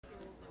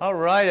All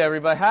right,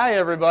 everybody. Hi,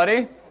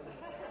 everybody.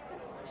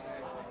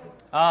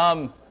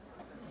 Well,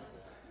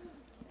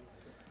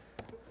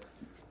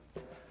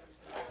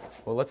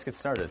 let's get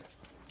started.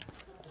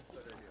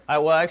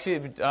 Actually,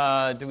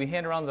 do we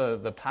hand around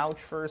the pouch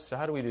first?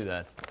 How do we do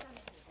that?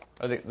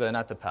 Or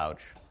not the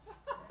pouch.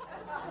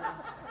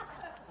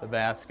 The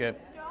basket.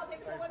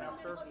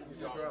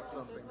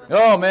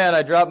 Oh, man,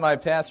 I dropped my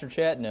pastor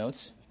chat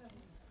notes.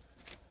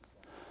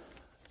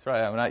 That's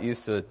right, I'm not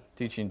used to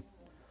teaching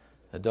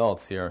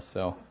adults here,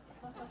 so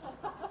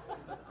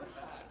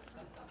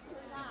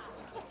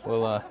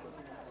we're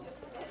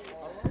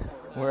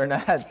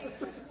not.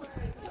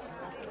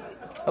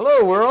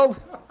 Hello,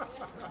 world.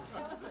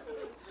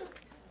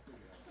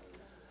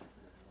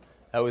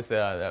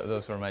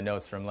 Those were my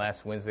notes from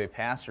last Wednesday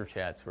pastor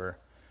chats, where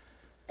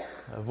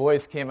a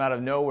voice came out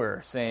of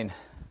nowhere saying,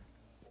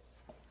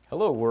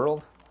 "Hello,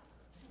 world.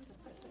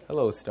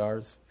 Hello,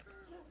 stars."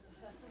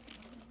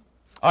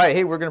 All right,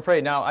 hey, we're going to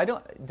pray now.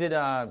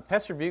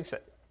 Pastor Bukes?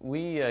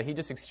 He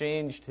just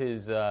exchanged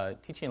his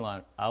teaching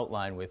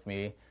outline with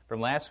me from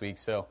last week.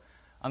 So,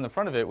 on the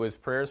front of it was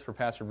prayers for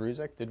Pastor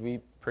Bruzek. Did we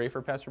pray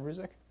for Pastor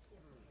Bruzek?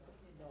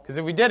 Because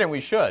if we didn't, we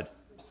should.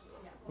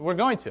 We're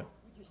going to.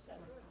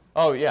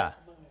 Oh yeah.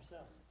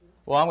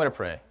 Well, I'm going to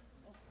pray.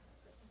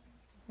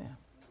 Yeah,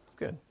 it's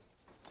good.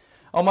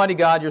 Almighty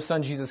God, your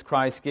Son Jesus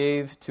Christ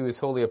gave to his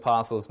holy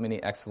apostles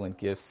many excellent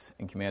gifts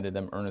and commanded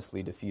them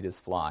earnestly to feed his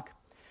flock.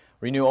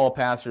 Renew all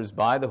pastors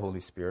by the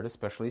Holy Spirit,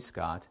 especially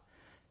Scott,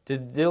 to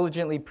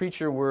diligently preach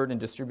your word and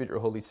distribute your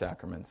holy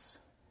sacraments.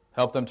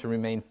 Help them to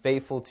remain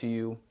faithful to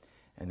you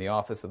and the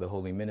office of the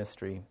holy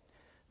ministry,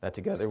 that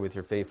together with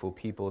your faithful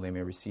people they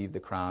may receive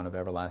the crown of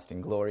everlasting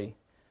glory.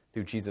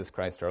 Through Jesus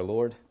Christ our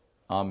Lord.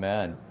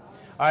 Amen.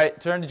 All right,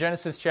 turn to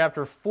Genesis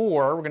chapter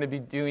 4. We're going to be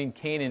doing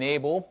Cain and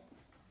Abel.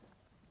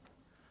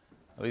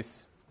 At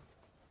least,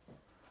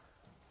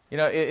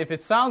 if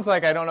it sounds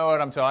like I don't know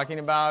what I'm talking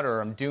about or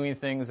I'm doing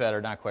things that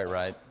are not quite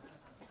right,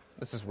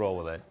 let's just roll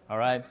with it, all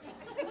right?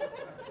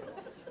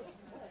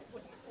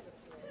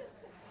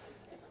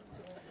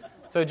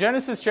 So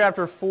Genesis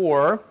chapter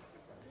 4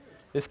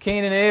 is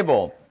Cain and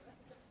Abel.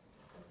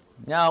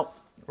 Now,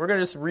 we're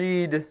going to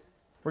read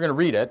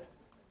it.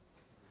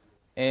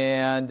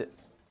 And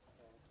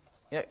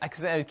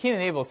because Cain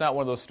and Abel is not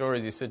one of those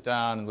stories you sit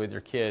down with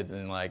your kids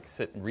and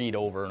sit and read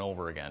over and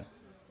over again.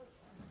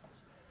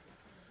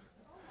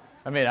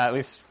 I mean, at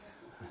least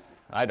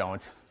I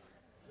don't.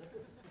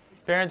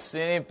 Parents,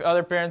 any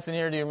other parents in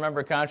here, do you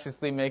remember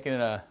consciously making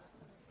a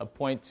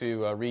point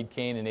to read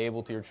Cain and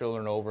Abel to your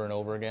children over and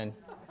over again?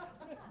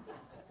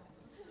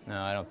 No,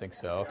 I don't think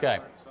so. Okay.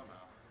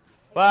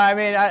 Well, I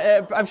mean,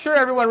 I'm sure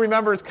everyone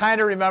kind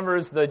of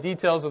remembers the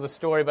details of the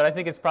story, but I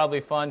think it's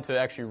probably fun to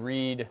actually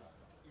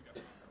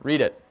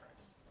read it.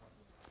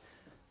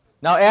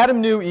 Now Adam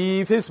knew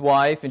Eve, his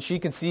wife, and she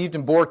conceived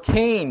and bore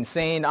Cain,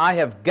 saying, "I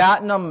have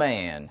gotten a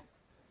man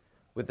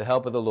with the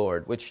help of the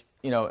Lord," which,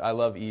 I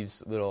love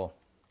Eve's little,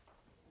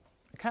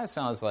 it kind of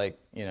sounds like,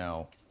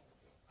 I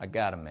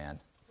got a man.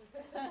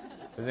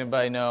 Does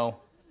anybody know?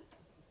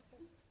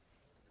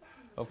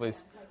 Hopefully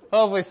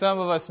some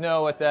of us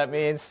know what that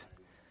means.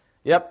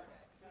 Yep.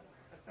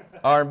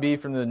 R&B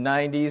from the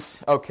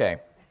 90s.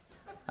 Okay.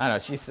 I know,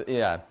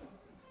 yeah.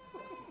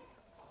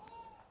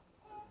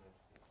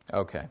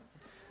 Okay.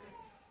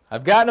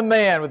 "I've gotten a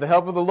man with the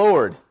help of the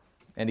Lord."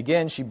 And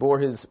again she bore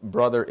his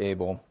brother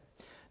Abel.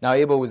 Now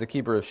Abel was a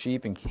keeper of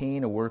sheep, and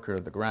Cain a worker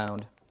of the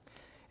ground.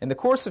 In the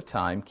course of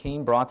time,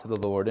 Cain brought to the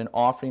Lord an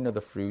offering of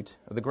the fruit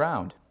of the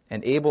ground.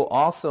 And Abel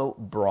also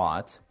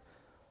brought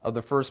of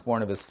the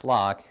firstborn of his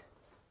flock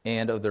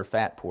and of their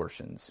fat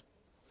portions.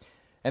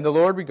 And the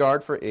Lord had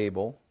regard for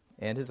Abel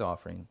and his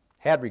offering.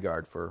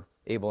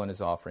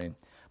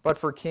 But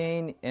for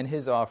Cain and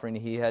his offering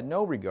he had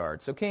no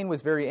regard. So Cain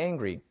was very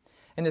angry,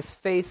 and his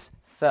face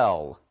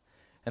fell.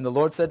 And the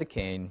Lord said to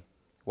Cain,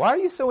 "Why are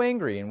you so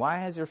angry, and why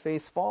has your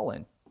face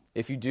fallen?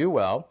 If you do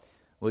well,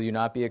 will you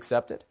not be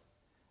accepted?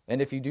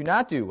 And if you do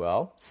not do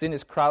well, sin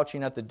is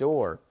crouching at the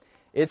door.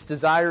 Its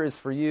desire is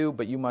for you,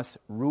 but you must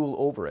rule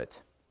over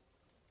it."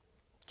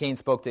 Cain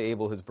spoke to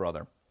Abel his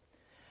brother.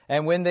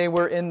 And when they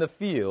were in the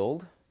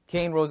field,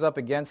 Cain rose up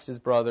against his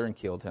brother and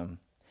killed him.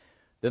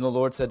 Then the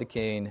Lord said to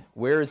Cain,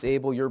 "Where is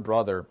Abel your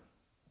brother?"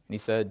 And he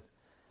said,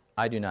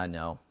 "I do not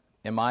know.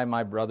 Am I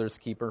my brother's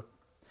keeper?"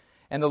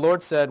 And the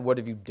Lord said, "What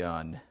have you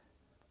done?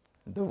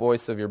 The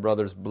voice of your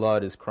brother's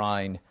blood is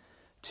crying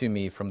to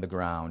me from the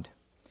ground.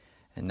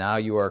 And now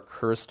you are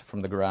cursed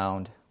from the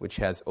ground, which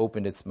has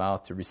opened its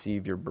mouth to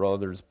receive your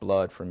brother's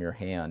blood from your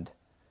hand.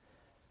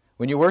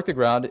 When you work the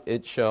ground,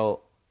 it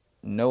shall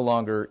no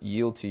longer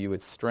yield to you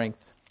its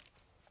strength.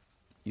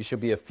 You shall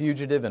be a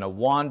fugitive and a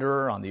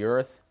wanderer on the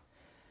earth."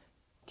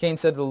 Cain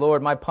said to the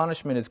Lord, "My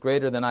punishment is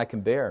greater than I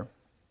can bear.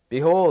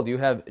 Behold, you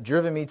have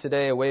driven me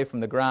today away from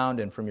the ground,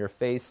 and from your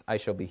face I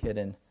shall be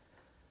hidden.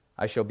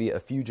 I shall be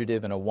a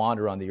fugitive and a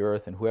wanderer on the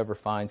earth, and whoever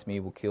finds me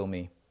will kill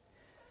me."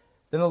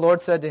 Then the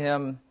Lord said to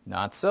him,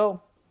 "Not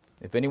so.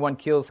 If anyone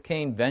kills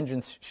Cain,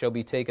 vengeance shall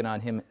be taken on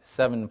him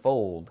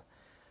sevenfold."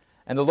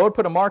 And the Lord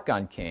put a mark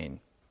on Cain,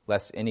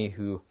 lest any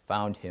who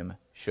found him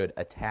should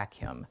attack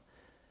him.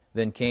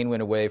 Then Cain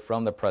went away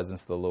from the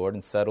presence of the Lord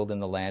and settled in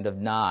the land of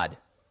Nod,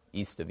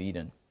 east of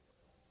Eden.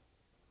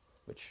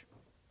 Which,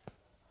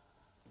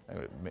 I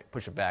would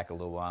push it back a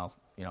little while,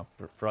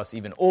 for us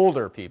even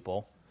older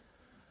people.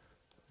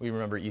 We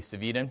remember East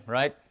of Eden,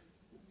 right?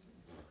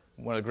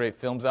 One of the great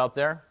films out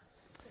there.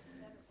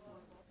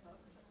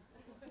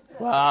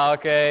 Well,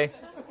 okay.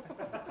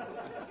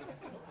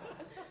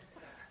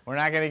 We're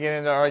not going to get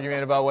into an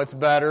argument about what's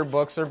better,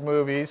 books or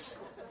movies.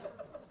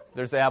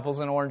 There's apples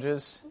and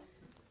oranges.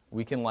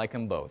 We can like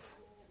them both.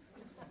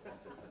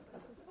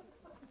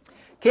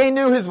 Cain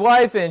knew his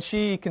wife, and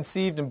she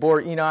conceived and bore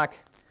Enoch.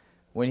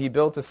 When he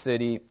built a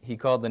city, he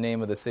called the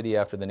name of the city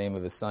after the name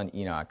of his son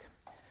Enoch.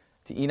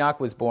 To Enoch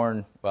was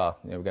born,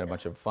 we've got a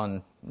bunch of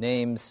fun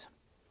names,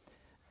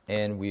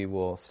 and we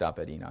will stop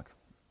at Enoch.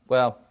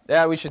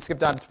 We should skip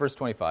down to verse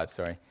 25,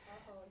 sorry.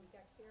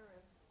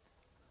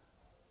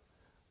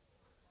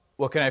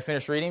 Well, can I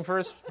finish reading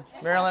first,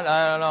 Marilyn?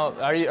 I don't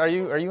know. Are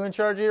you in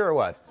charge here or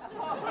what?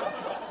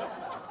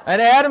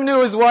 And Adam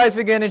knew his wife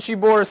again, and she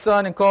bore a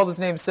son and called his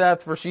name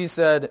Seth, for she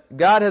said,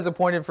 God has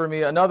appointed for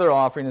me another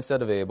offering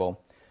instead of Abel.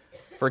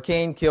 For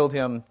Cain killed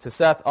him. To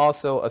Seth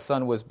also a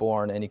son was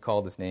born, and he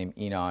called his name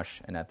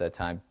Enosh. And at that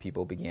time,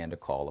 people began to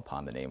call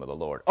upon the name of the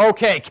Lord.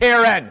 Okay,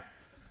 Karen!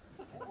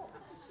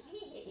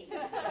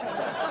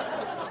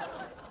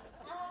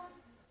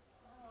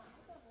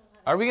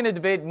 Are we going to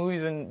debate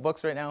movies and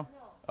books right now?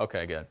 No.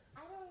 Okay, good.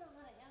 I don't know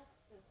how to ask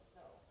this,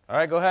 though. All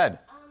right, go ahead.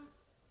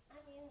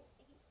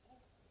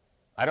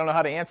 I don't know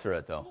how to answer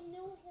it, though. He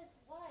knew his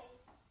wife.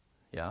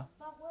 Yeah?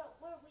 But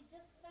where we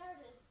just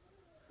started,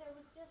 there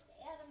was just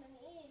Adam and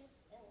Eve,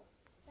 and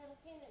then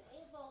Cain and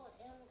Abel,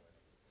 and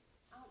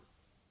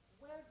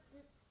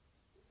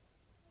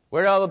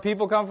where did all the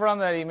people come from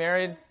that he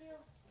married?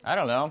 I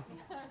don't know.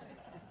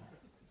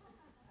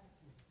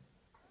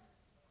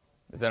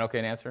 Is that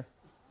okay to answer?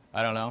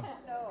 I don't know.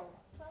 No.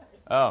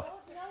 Oh.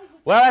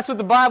 Well, that's what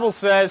the Bible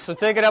says, so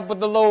take it up with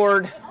the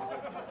Lord.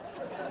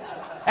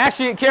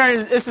 Actually,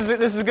 Karen, this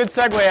is a good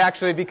segue,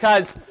 actually,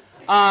 because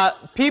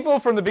people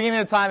from the beginning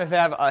of time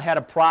have had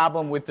a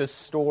problem with this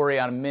story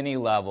on many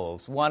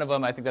levels. One of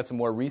them, I think that's a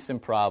more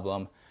recent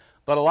problem.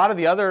 But a lot of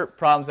the other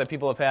problems that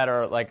people have had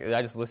are, like,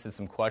 I just listed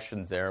some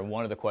questions there.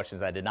 One of the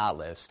questions I did not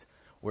list,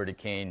 who did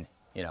Cain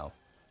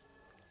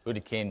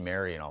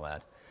marry and all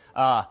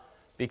that?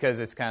 Because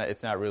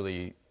it's not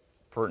really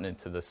pertinent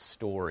to the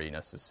story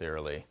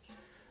necessarily.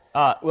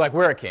 Like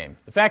where it came.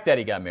 The fact that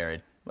he got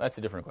married, that's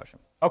a different question.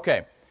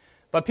 Okay.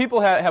 But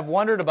people have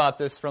wondered about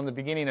this from the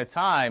beginning of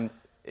time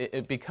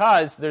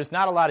because there's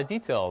not a lot of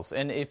details.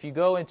 And if you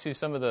go into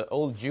some of the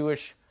old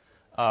Jewish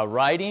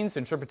writings,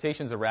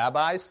 interpretations of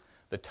rabbis,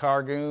 the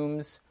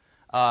Targums,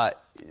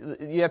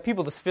 you have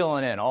people just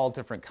filling in all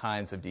different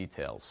kinds of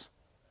details.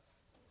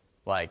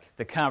 Like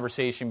the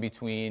conversation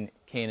between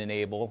Cain and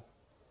Abel,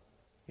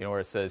 where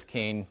it says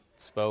Cain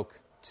spoke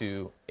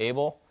to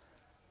Abel.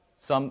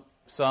 Some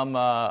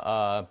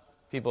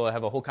people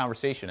have a whole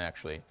conversation,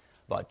 actually,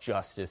 about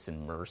justice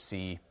and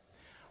mercy.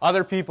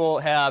 Other people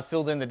have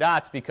filled in the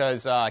dots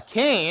because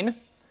Cain,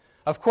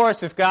 of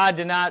course, if God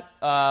did not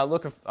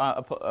look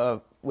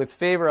with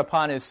favor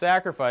upon his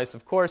sacrifice,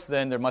 of course,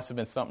 then there must have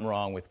been something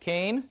wrong with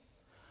Cain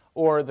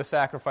or the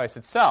sacrifice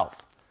itself.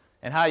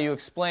 And how you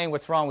explain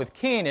what's wrong with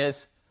Cain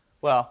is,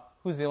 well,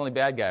 who's the only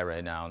bad guy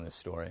right now in this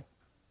story?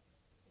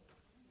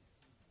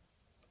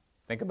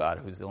 Think about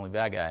it. Who's the only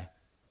bad guy?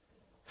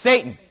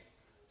 Satan.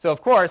 So,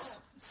 of course,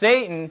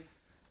 Satan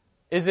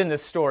is in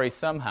this story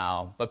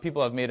somehow, but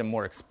people have made him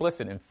more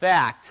explicit. In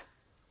fact,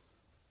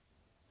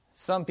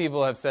 some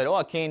people have said,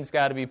 oh, Cain's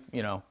got to be,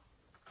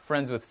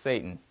 friends with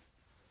Satan.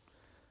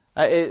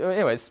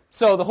 Anyways,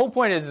 so the whole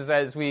point is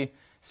as we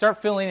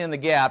start filling in the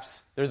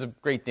gaps, there's a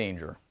great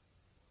danger.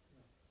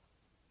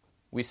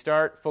 We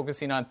start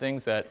focusing on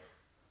things that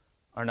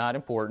are not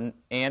important,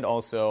 and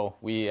also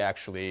we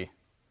actually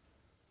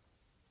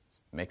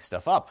make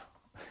stuff up.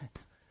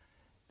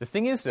 The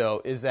thing is,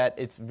 though, is that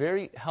it's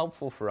very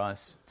helpful for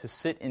us to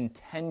sit in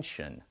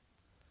tension,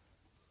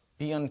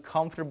 be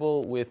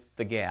uncomfortable with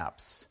the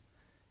gaps,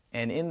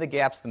 and in the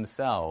gaps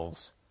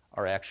themselves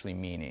are actually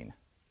meaning.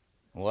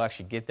 And we'll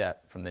actually get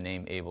that from the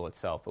name Abel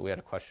itself, but we had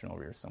a question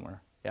over here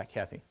somewhere. Yeah,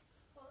 Kathy?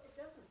 Well, it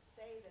doesn't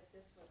say that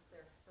this was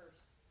their first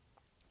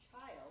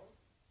child.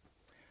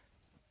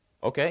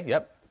 Okay,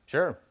 yep,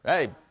 sure.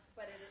 Hey.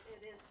 But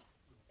it is...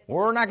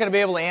 We're not going to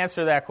be able to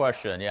answer that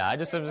question. Yeah, I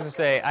just was going to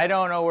say, I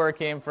don't know where it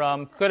came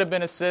from. Could have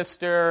been a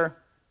sister.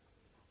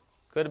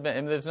 Could have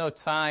been. There's no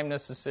time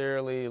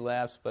necessarily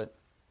elapsed, but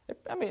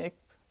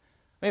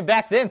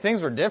back then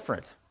things were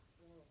different,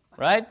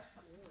 right?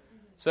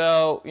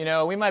 So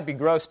we might be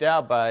grossed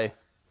out by,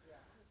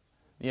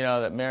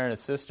 that marrying a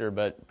sister,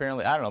 but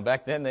apparently I don't know.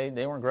 Back then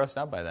they weren't grossed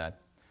out by that.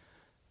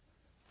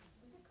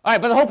 All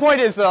right, but the whole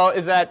point is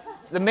that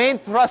the main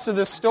thrust of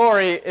the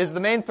story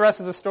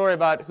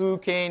about who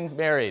Cain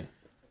married.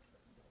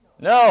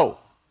 No.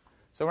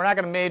 So we're not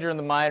going to major in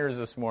the minors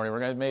this morning. We're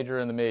going to major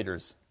in the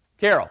majors.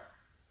 Carol.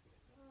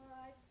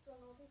 I don't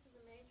know if this is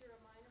a major, a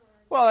minor,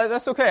 or a Well,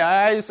 that's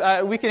okay.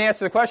 We can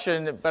answer the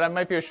question, but it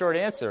might be a short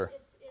answer.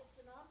 It's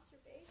an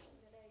observation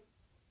that I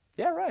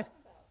Yeah, right. thought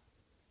about.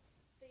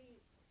 The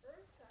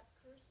earth got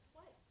cursed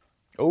twice.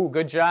 Oh,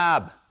 good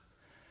job.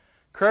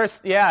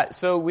 Cursed, yeah.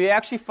 So we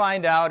actually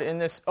find out in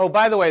this. Oh,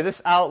 by the way,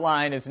 this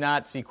outline is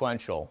not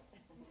sequential.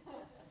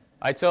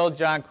 I told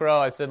John Crow,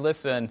 I said,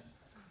 listen,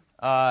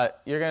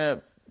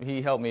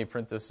 he helped me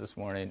print this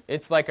morning.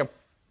 It's like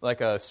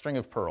a string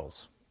of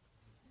pearls.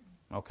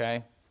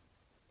 Okay?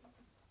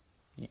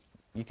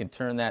 You can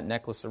turn that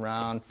necklace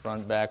around,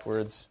 front,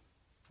 backwards.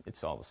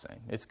 It's all the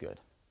same. It's good.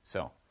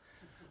 So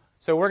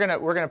we're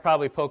gonna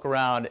probably poke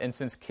around, and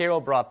since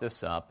Carol brought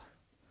this up,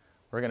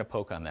 we're gonna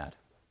poke on that.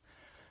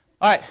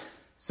 All right.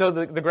 So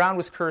the ground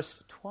was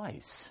cursed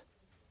twice.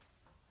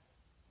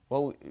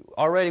 Well,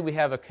 already we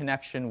have a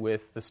connection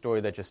with the story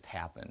that just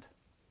happened.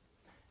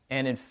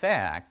 And in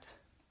fact,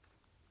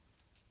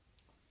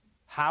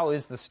 how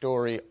is the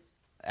story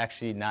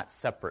actually not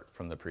separate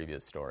from the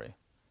previous story?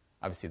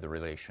 Obviously, the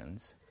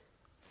relations.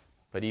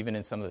 But even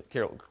in some of the...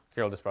 Carol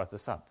just brought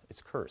this up.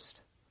 It's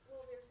cursed.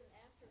 Well, there's an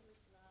actor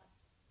who's not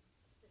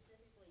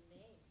specifically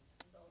named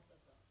in both of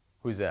them.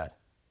 Who's that?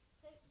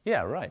 Satan.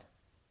 Yeah, right.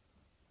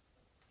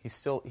 He's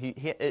still...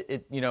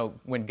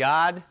 when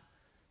God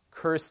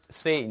cursed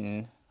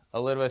Satan,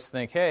 a lot of us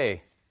think,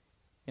 hey,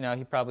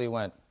 he probably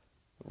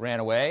ran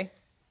away.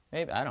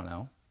 Maybe, I don't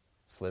know.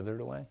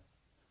 Slithered away.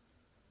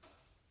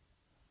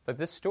 But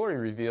this story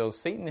reveals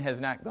Satan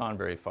has not gone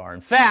very far. In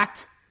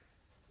fact...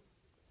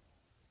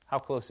 How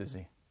close is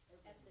he? At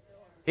the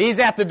door. He's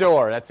at the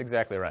door. That's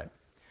exactly right.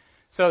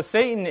 So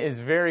Satan is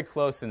very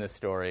close in this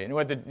story. And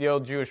what the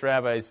old Jewish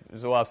rabbis,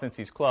 well, since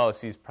he's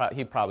close, he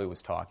probably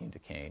was talking to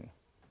Cain.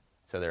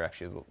 So there are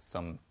actually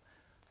some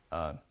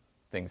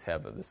things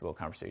have this little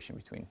conversation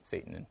between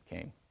Satan and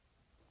Cain.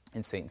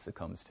 And Satan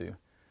succumbs to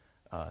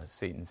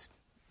Satan's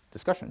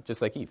discussion,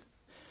 just like Eve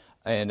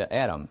and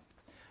Adam.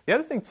 The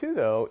other thing, too,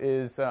 though,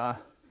 is the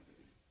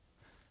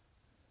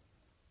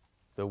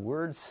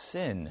word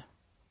sin.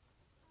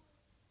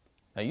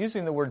 Now,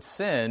 using the word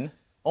sin,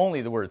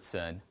 only the word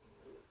sin,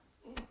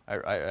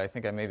 I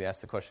think I maybe asked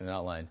the question in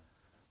outline.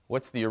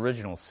 What's the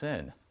original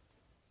sin?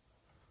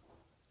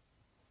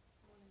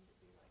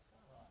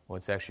 Well,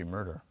 it's actually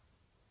murder.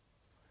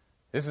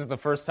 This is the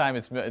first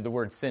time the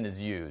word sin is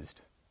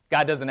used.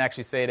 God doesn't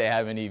actually say to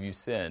Adam and Eve, you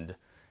sinned.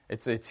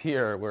 It's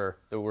here where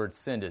the word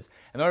sinned is.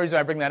 And the only reason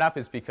I bring that up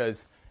is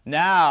because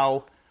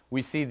now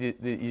we see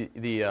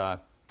the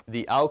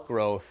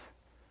outgrowth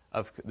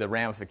of the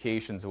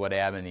ramifications of what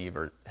Adam and Eve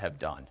have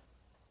done.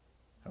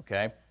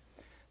 Okay?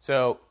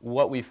 So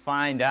what we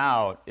find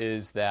out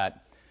is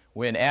that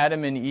when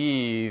Adam and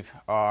Eve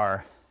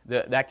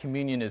that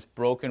communion is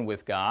broken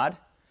with God,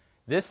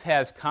 this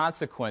has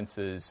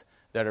consequences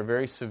that are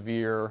very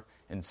severe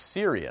and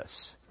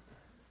serious.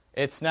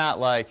 It's not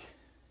like,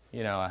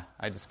 I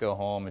just go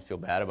home and feel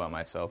bad about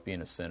myself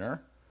being a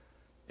sinner.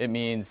 It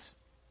means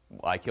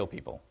I kill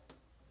people.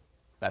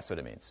 That's what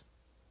it means.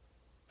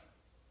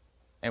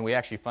 And we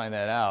actually find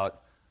that out.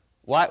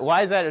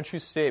 Why is that a true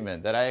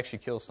statement, that I actually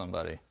kill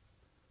somebody?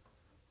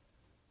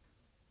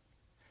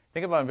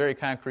 Think about it in very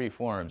concrete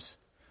forms.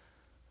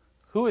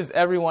 Who has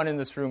everyone in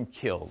this room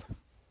killed?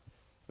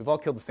 We've all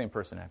killed the same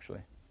person,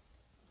 actually.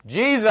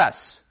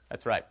 Jesus!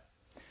 That's right.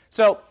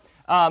 So,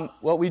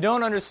 what we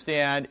don't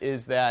understand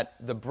is that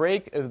the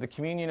break of the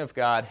communion of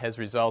God has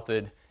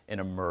resulted in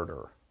a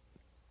murder,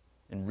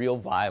 in real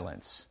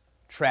violence,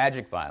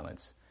 tragic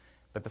violence.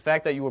 But the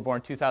fact that you were born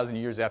 2,000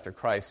 years after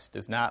Christ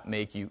does not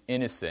make you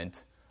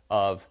innocent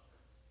of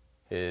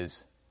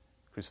his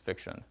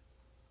crucifixion.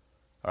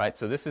 All right,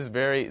 so this is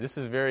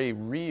very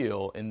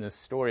real in this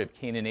story of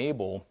Cain and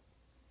Abel,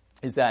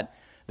 is that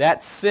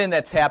sin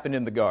that's happened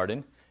in the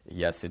garden,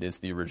 yes, it is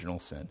the original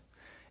sin,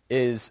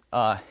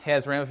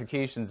 has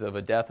ramifications of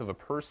a death of a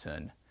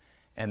person,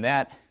 and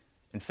that,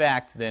 in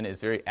fact, then is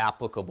very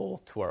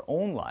applicable to our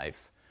own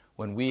life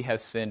when we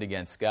have sinned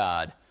against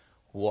God.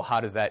 Well,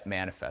 how does that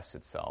manifest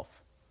itself?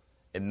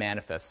 It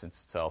manifests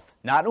itself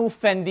not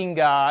offending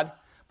God,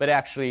 but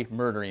actually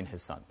murdering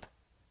his son.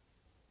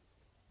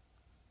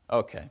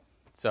 Okay,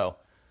 so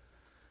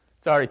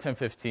it's already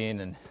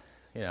 10:15, and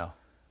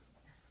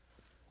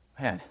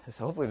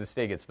hopefully this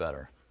day gets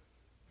better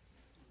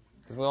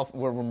because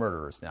we're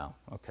murderers now.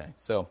 Okay,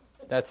 so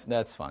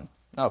that's fun.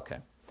 Okay,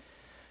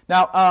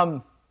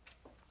 now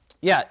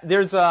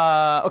there's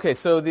okay.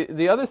 So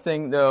the other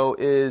thing though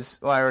is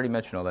I already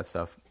mentioned all that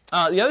stuff.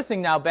 The other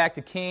thing now, back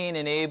to Cain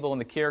and Abel and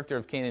the character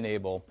of Cain and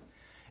Abel,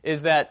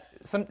 is that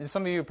some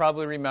of you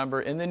probably remember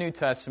in the New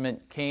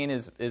Testament, Cain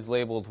is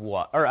labeled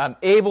what? Or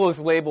Abel is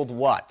labeled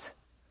what?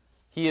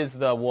 He is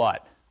the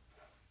what?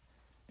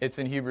 It's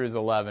in Hebrews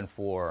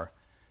 11:4.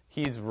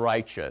 He's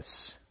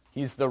righteous.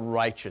 He's the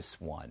righteous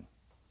one.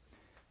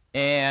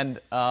 And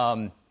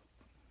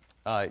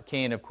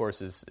Cain, of course,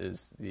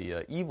 is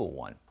the evil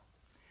one.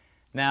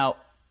 Now,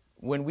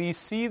 when we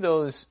see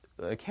those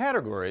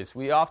categories,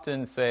 we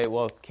often say,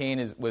 well,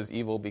 Cain was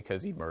evil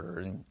because he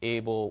murdered, and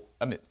Abel,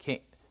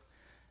 Cain,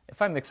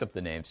 if I mix up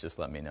the names, just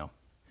let me know.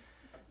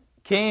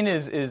 Cain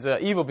is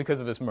evil because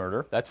of his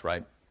murder. That's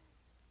right.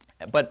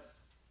 But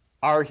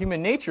our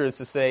human nature is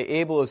to say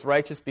Abel is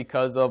righteous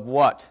because of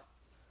what?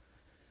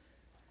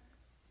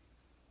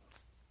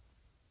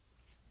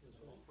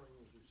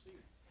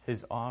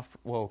 His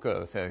offering. Well,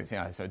 good.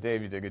 So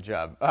Dave, you did a good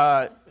job.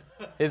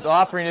 His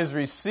offering is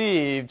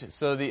received,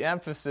 so the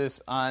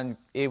emphasis on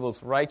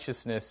Abel's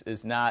righteousness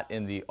is not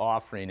in the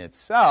offering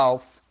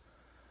itself,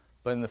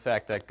 but in the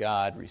fact that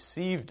God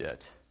received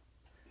it.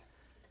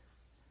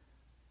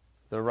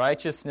 The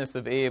righteousness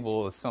of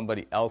Abel is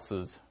somebody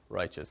else's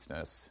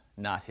righteousness,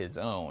 not his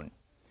own.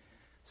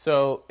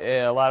 So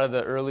a lot of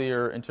the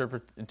earlier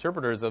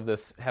interpreters of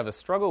this have a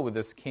struggle with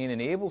this Cain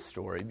and Abel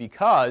story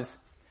because,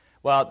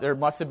 well, there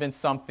must have been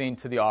something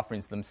to the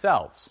offerings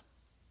themselves.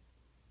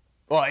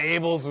 Well,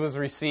 Abel's was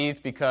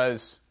received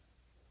because,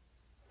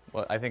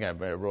 well, I think I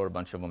wrote a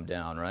bunch of them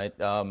down, right?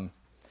 Well,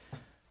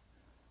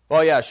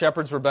 yeah,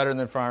 shepherds were better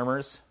than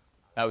farmers.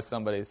 That was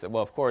somebody who said,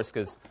 well, of course,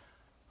 because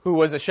who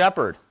was a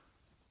shepherd?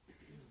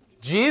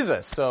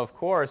 Jesus. So, of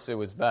course, it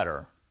was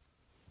better.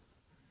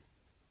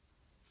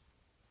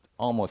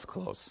 Almost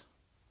close.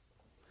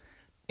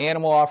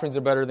 Animal offerings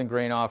are better than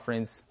grain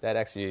offerings. That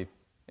actually,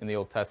 in the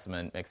Old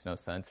Testament, makes no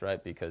sense,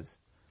 right? Because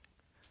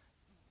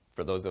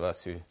for those of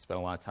us who spent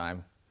a lot of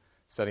time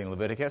studying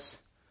Leviticus,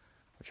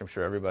 which I'm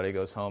sure everybody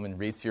goes home and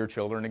reads to your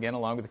children again,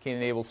 along with the Cain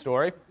and Abel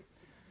story,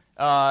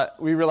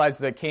 we realize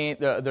that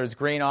there's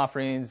grain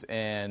offerings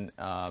and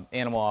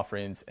animal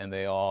offerings, and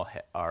they all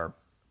are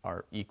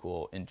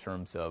equal in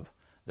terms of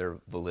their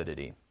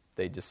validity.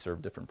 They just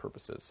serve different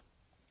purposes.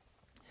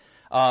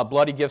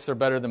 Bloody gifts are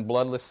better than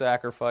bloodless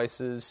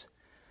sacrifices.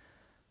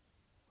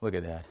 Look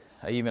at that.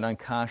 I even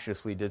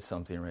unconsciously did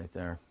something right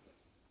there.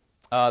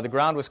 The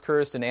ground was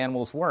cursed and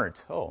animals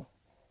weren't. Oh.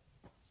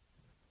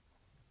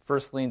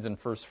 Firstlings and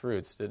first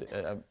fruits. Did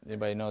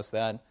anybody notice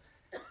that?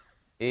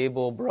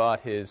 Abel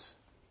brought his,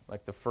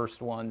 like the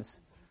first ones.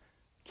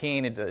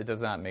 Cain, it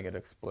does not make it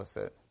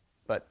explicit.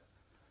 But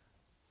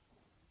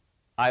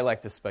I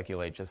like to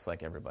speculate just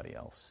like everybody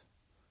else.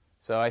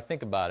 So I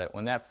think about it.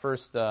 When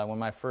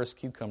my first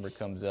cucumber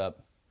comes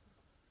up,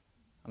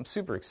 I'm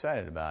super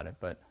excited about it,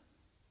 but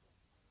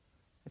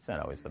it's not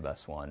always the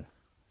best one.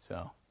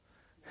 So.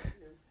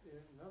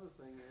 Another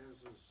thing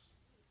is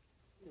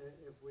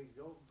if we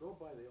go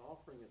by the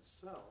offering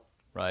itself,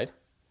 Right.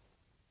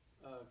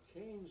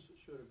 Cain's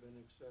should have been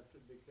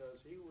accepted because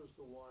he was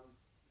the one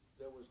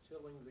that was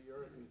tilling the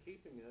earth and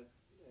keeping it,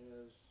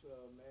 as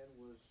man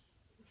was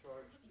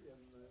charged in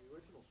the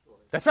original story.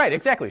 That's right,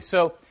 exactly.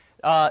 So,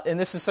 and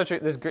this is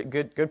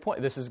good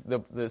point. This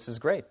is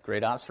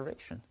great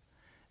observation.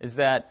 Is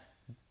that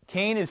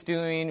Cain is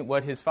doing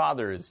what his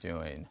father is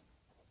doing,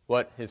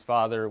 what his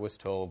father was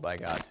told by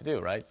God to do,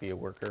 right? Be a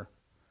worker.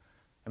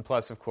 And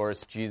plus, of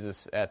course,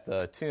 Jesus at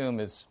the tomb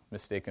is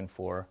mistaken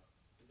for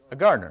a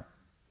gardener.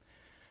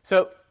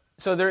 So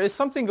there is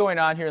something going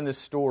on here in this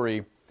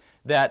story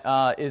that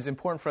is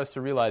important for us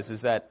to realize,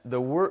 is that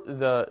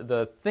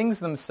the things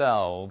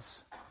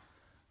themselves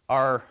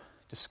are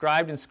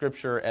described in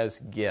Scripture as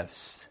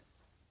gifts.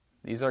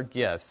 These are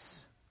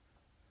gifts.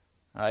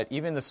 All right?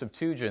 Even the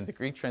Septuagint, the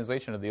Greek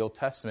translation of the Old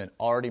Testament,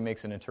 already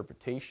makes an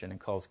interpretation and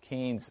calls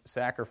Cain's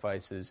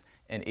sacrifices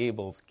and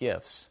Abel's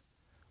gifts,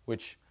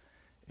 which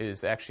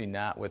is actually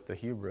not what the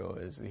Hebrew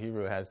is. The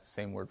Hebrew has the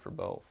same word for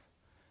both.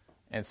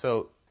 And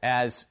so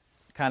as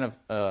kind of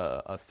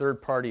a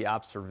third-party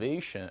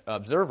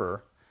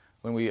observer,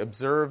 when we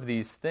observe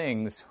these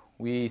things,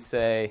 we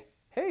say,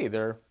 hey,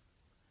 they're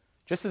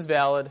just as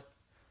valid,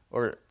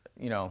 or,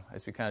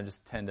 as we kind of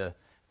just tend to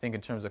think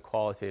in terms of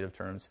qualitative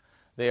terms,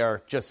 they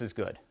are just as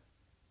good.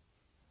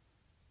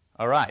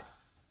 All right.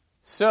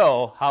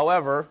 So,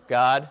 however,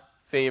 God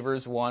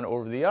favors one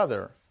over the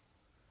other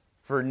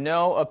for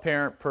no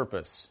apparent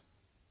purpose.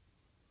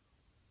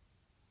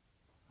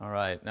 All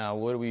right. Now,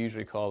 what do we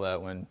usually call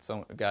that when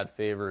God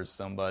favors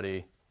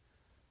somebody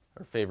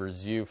or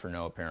favors you for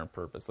no apparent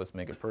purpose? Let's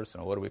make it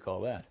personal. What do we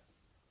call that?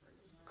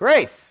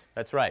 Grace.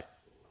 That's right.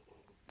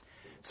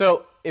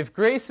 So, if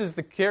grace is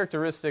the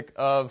characteristic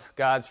of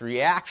God's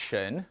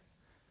reaction,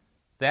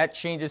 that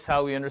changes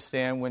how we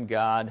understand when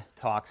God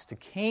talks to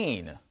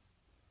Cain.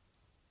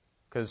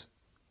 Because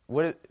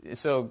God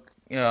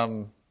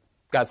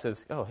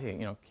says, "Oh,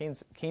 hey,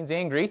 Cain's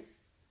angry.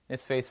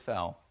 His face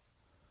fell."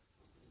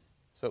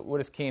 So,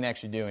 what is Cain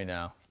actually doing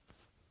now?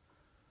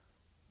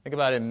 Think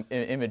about it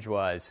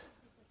image-wise.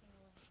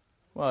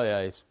 Well,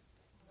 yeah,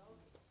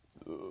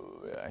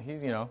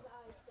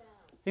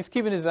 he's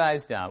keeping his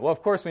eyes down. Well,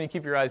 of course, when you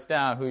keep your eyes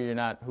down, who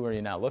are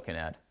you not looking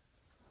at?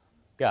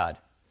 God.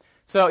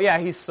 So, yeah,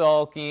 he's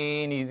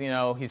sulking.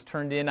 He's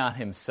turned in on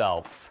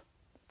himself.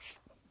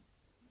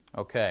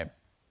 Okay.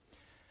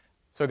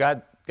 So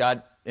God,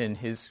 in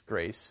His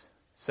grace,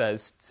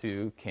 says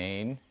to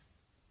Cain,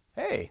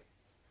 "Hey,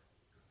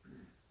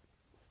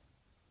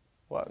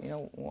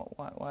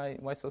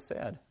 why so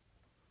sad?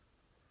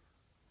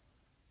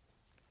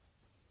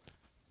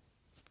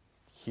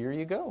 Here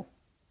you go.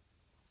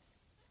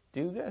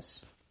 Do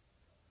this.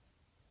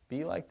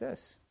 Be like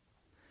this."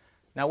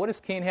 Now, what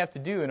does Cain have to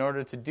do in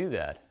order to do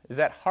that? Is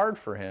that hard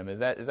for him? Is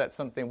that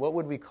something, what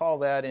would we call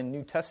that in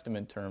New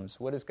Testament terms?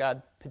 What is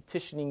God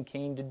petitioning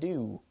Cain to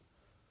do?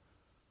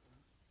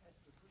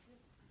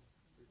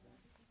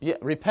 Yeah,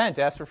 repent,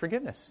 ask for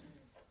forgiveness.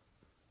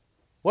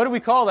 What do we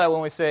call that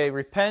when we say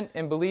repent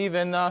and believe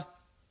in the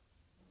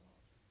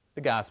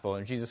gospel,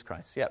 in Jesus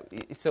Christ? Yeah,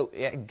 so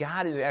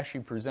God is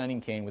actually presenting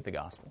Cain with the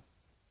gospel.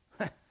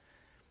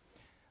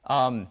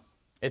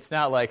 It's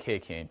not like, hey,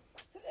 Cain,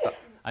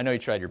 I know you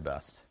tried your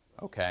best.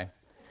 Okay.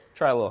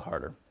 Try a little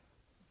harder.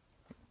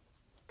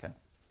 Okay.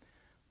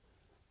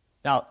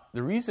 Now,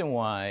 the reason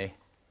why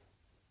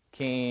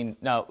Cain's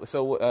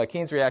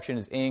reaction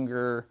is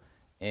anger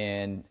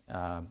and,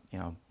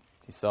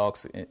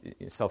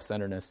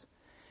 self-centeredness.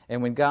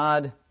 And when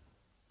God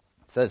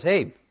says,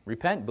 hey,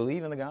 repent,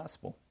 believe in the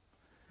gospel.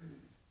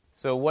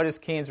 So what is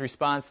Cain's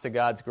response to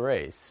God's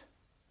grace?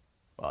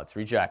 Well, it's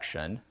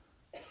rejection.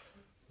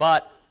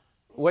 But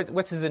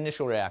what's his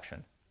initial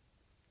reaction?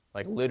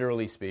 Like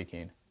literally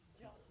speaking.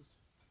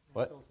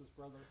 What? Kills his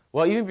brother.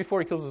 Well, even before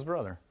he kills his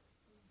brother.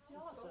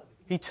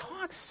 He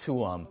talks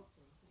to him.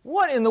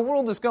 What in the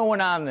world is going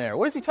on there?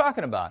 What is he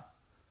talking about?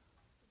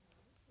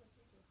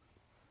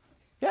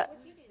 Yeah.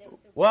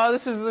 Well,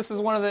 this is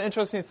one of the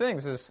interesting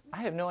things is I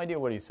have no idea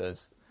what he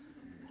says.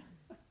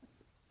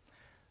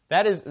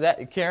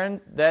 Karen,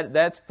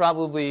 that's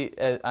probably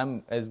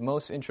I'm as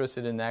most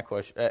interested in that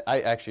question.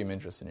 I actually am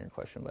interested in your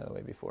question, by the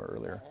way,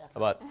 earlier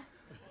about.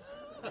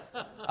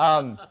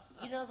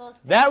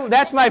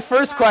 That's my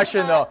first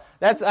question, though.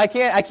 I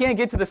can't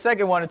get to the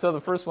second one until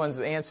the first one's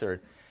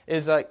answered.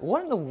 Is like,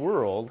 what in the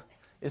world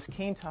is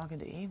Cain talking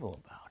to Abel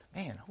about?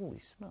 Man, holy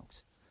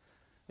smokes!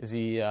 Is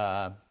he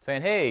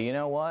saying, "Hey, you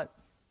know what?"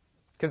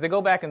 Because they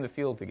go back in the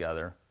field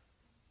together.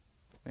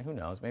 I mean, who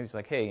knows? Maybe it's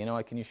like, "Hey, you know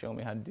what? Can you show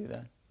me how to do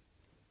that?"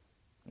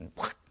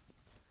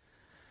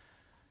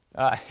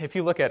 If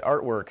you look at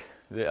artwork,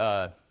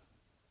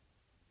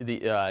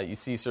 you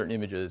see certain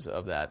images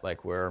of that,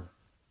 like where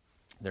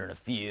they're in a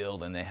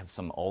field and they have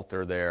some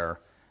altar there,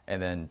 and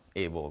then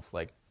Abel's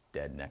like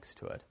dead next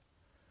to it.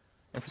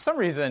 And for some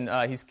reason,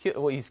 he's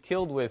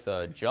killed with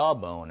a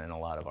jawbone in a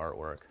lot of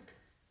artwork.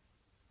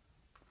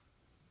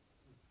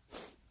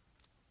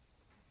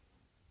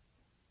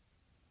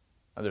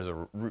 There's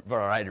a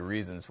variety of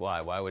reasons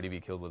why. Why would he be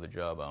killed with a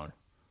jawbone?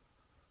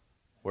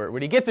 Where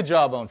would he get the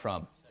jawbone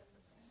from?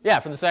 Yeah,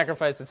 from the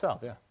sacrifice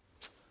itself, yeah.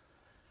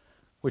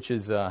 Which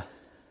is a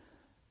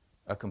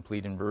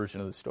complete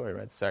inversion of the story,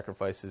 right? The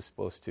sacrifice is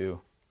supposed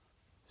to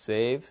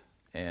save,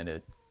 and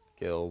it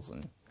kills,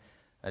 and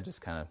that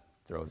just kind of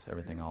throws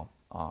everything all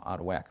out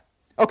of whack.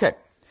 Okay.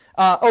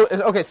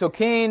 So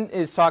Cain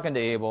is talking to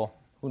Abel.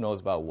 Who knows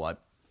about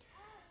what?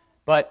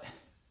 But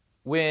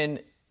when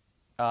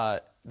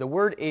the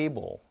word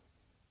Abel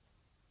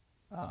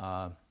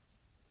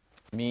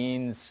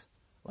means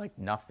like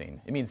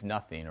nothing. It means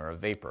nothing or a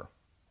vapor.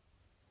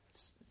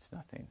 It's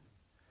nothing.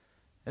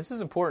 This is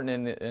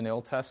important in the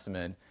Old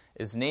Testament.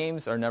 Is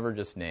names are never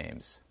just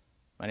names.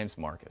 My name's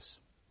Marcus.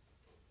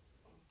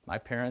 My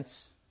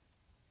parents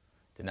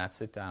did not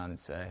sit down and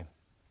say,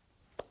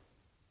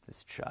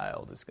 this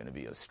child is going to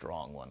be a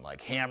strong one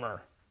like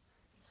Hammer.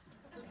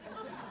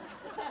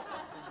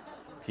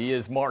 He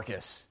is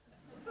Marcus.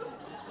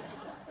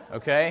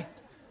 Okay?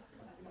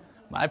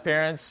 My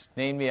parents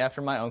named me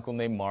after my uncle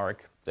named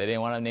Mark. They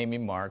didn't want to name me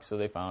Mark, so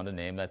they found a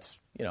name that's,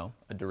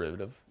 a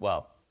derivative.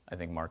 Well, I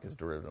think Mark is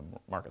derivative of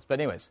Marcus. But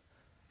anyways,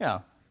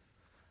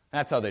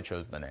 that's how they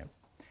chose the name.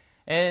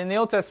 And in the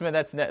Old Testament,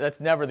 that's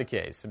never the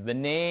case. The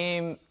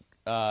name,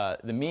 the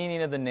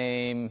meaning of the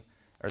name,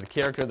 or the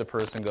character of the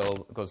person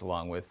goes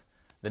along with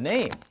the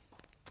name.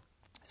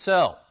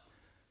 So,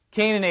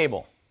 Cain and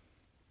Abel.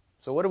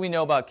 So what do we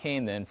know about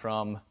Cain then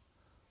from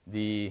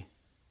the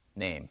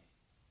name?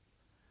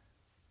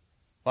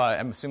 Well,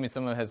 I'm assuming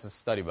someone has a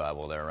study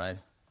Bible there, right?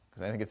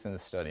 Because I think it's in the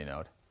study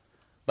note.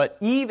 But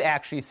Eve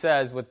actually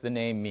says what the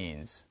name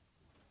means.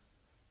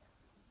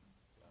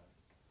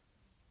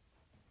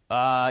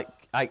 I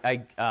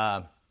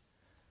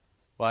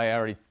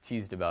already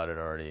teased about it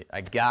already.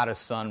 I got a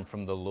son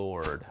from the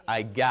Lord.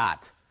 I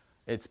got.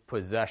 It's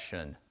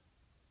possession.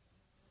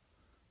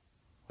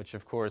 Which,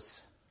 of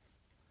course,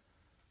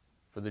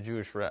 for the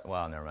Jewish...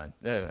 well, never mind.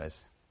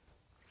 Anyways.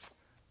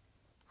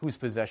 Whose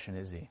possession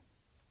is he?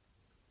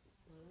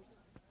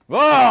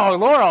 Whoa,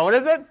 Laura, what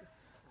is it?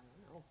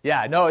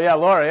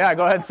 Laura,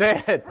 go ahead and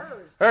say it.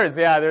 Hers,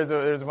 yeah, there's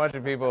a bunch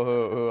of people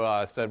who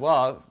said,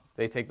 well,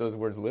 they take those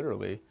words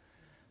literally,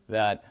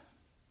 that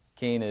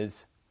Cain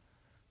is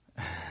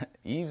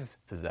Eve's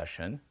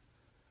possession.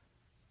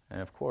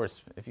 And of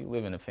course, if you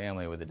live in a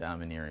family with a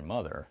domineering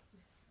mother,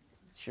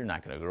 you're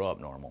not going to grow up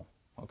normal,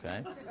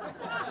 okay?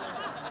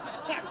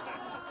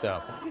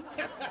 So.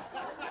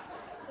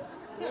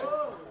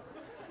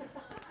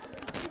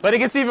 But it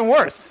gets even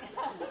worse.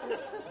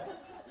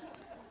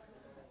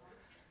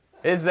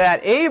 Is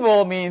that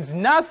Abel means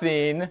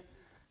nothing,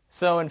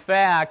 so in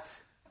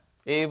fact,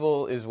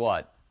 Abel is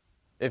what?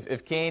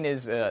 If Cain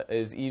is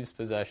Eve's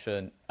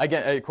possession,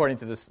 again, according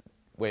to this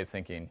way of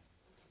thinking,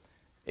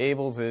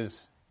 Abel's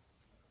is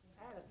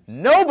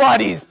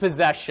Nobody's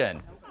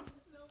possession.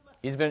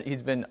 He's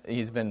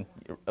been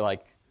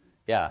like,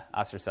 yeah,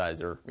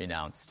 ostracized or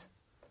renounced.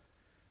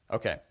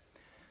 Okay.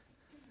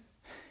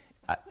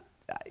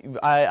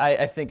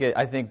 I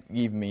think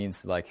Eve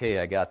means like, hey,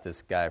 I got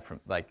this guy from,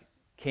 like,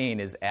 Cain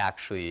is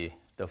actually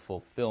the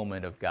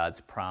fulfillment of God's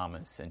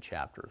promise in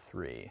chapter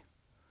 3.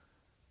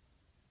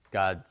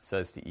 God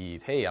says to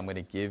Eve, hey, I'm going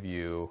to give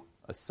you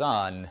a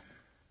son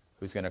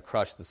who's going to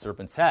crush the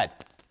serpent's head.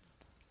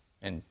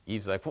 And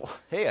Eve's like, well,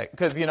 hey,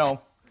 because, there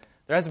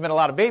hasn't been a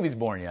lot of babies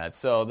born yet,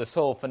 so this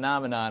whole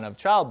phenomenon of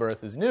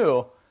childbirth is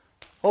new.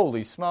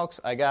 Holy smokes,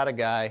 I got a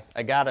guy.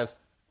 I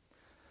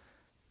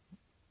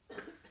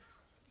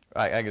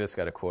just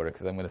got to quote it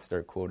because I'm going to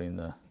start quoting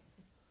the...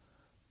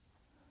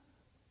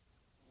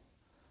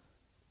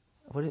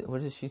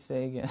 What did she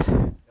say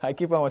again? I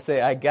keep on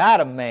saying, I got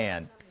a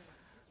man.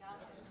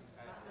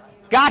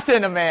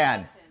 Gotten a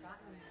man.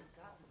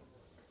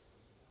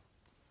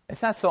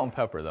 It's not salt and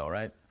pepper, though,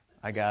 right?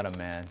 I got a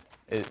man.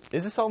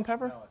 Is it salt and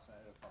pepper? No, it's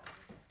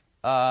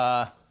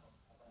not.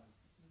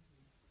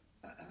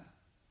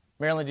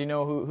 Marilyn, do you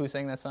know who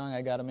sang that song,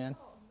 I Got a Man?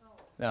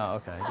 No,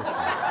 okay.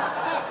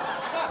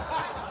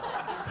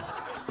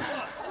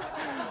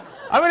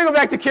 I'm going to go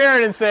back to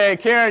Karen and say,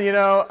 Karen,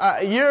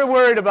 you're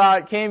worried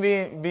about Cain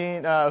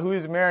being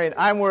who's married.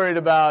 I'm worried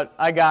about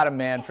I Got a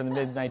Man from the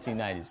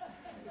mid-1990s.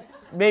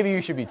 Maybe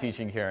you should be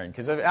teaching Karen,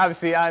 because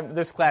obviously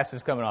this class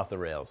is coming off the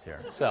rails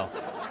here. So,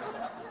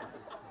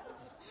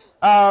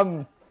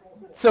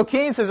 so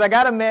Cain says, I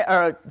got a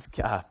man,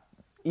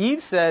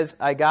 Eve says,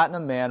 I gotten a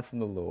man from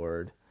the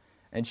Lord,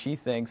 and she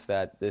thinks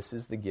that this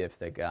is the gift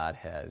that God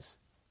has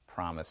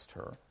promised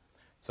her.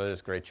 So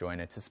there's great joy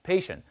and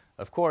anticipation.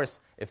 Of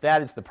course, if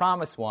that is the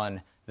promised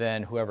one,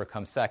 then whoever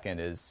comes second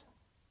is,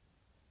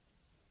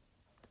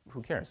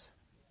 who cares?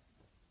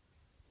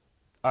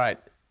 All right,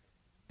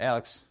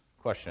 Alex,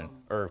 question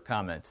or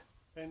comment?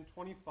 In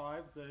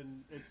 25,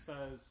 then it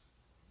says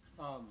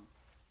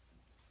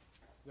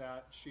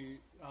that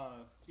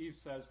Eve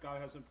says,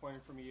 God has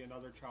appointed for me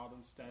another child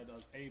instead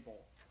of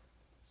Abel.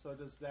 So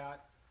does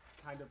that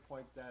kind of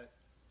point that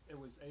it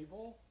was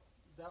Abel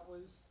that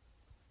was...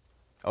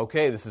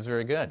 Okay, this is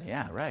very good.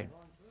 Yeah, right.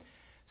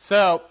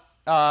 So,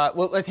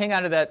 let's hang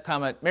on to that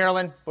comment.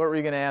 Marilyn, what were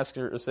you going to ask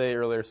or say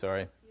earlier?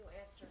 Sorry. You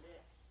answered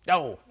it.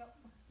 No.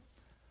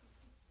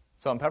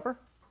 Salt and pepper?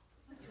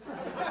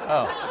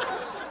 Oh.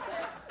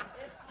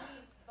 If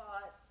Eve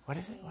thought What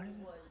is it? Cain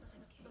was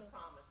the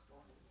promised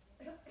one.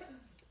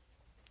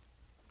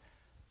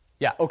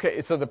 Yeah,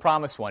 okay, so the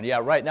promised one. Yeah,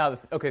 right now.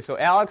 Okay, so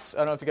Alex, I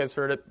don't know if you guys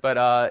heard it, but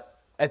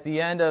at the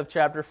end of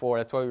chapter 4,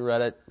 that's why we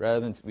read it, rather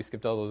than we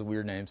skipped all those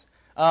weird names,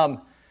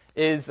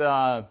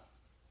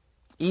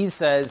 Eve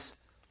says,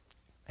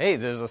 hey,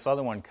 there's this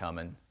other one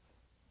coming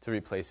to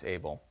replace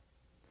Abel.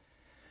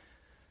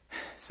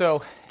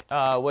 So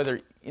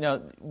whether,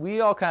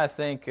 we all kind of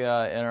think in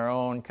our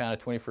own kind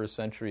of 21st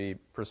century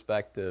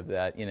perspective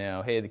that,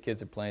 hey, the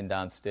kids are playing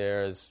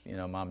downstairs,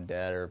 mom and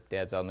dad, or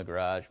dad's out in the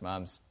garage,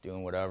 mom's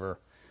doing whatever.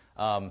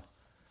 Well,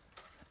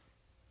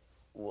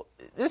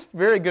 there's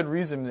very good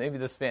reason maybe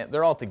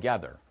they're all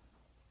together.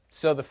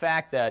 So the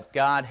fact that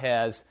God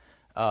has,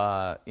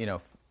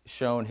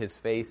 shown his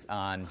face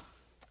on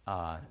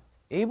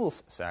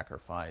Abel's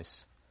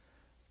sacrifice,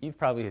 Eve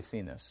probably has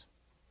seen this.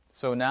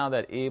 So now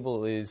that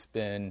Abel has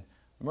been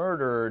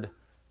murdered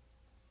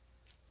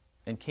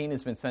and Cain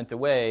has been sent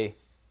away,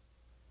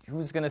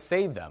 who's going to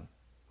save them?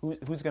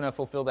 Who's going to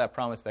fulfill that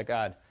promise that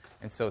God?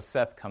 And so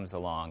Seth comes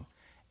along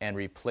and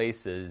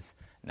replaces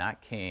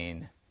not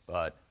Cain,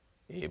 but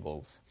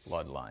Abel's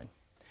bloodline.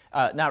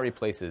 Not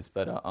replaces,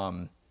 but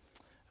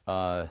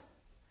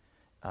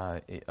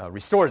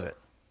restores it.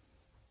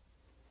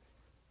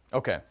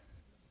 Okay.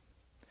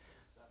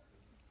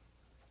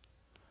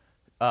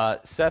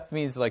 Seth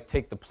means like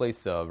take the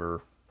place of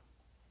or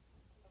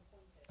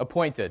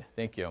appointed.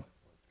 Thank you.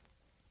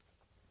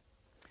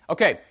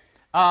 Okay.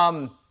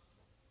 What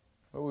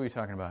were we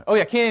talking about? Oh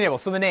yeah, Cain and Abel.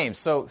 So the names.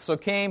 So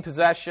Cain,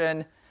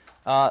 possession,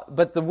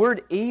 but the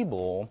word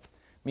Abel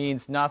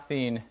means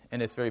nothing,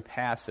 and it's very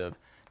passive.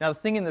 Now the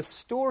thing in the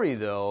story,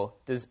 though,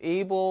 is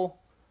Abel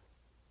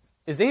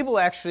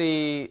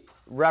actually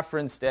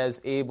referenced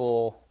as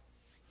Abel,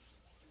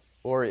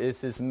 or is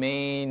his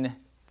main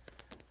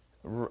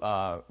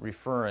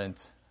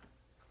referent,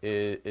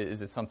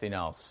 is it something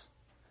else?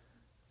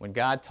 When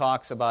God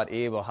talks about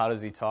Abel, how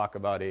does he talk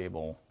about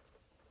Abel?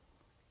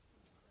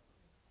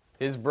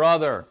 His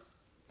brother.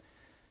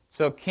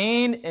 So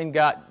Cain and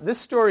God, this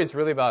story is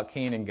really about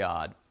Cain and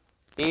God.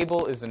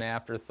 Abel is an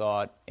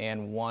afterthought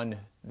and one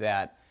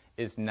that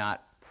is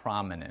not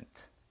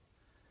prominent.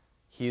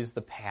 He's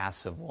the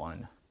passive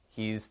one.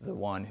 He's the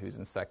one who's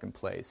in second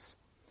place.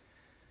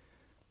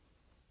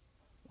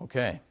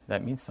 Okay,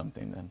 that means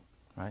something then,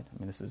 right? I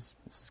mean, this is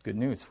good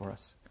news for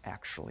us,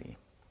 actually.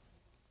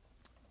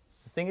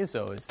 The thing is,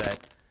 though, is that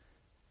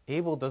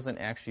Abel doesn't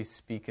actually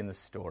speak in the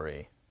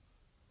story.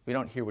 We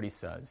don't hear what he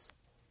says.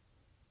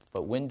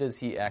 But when does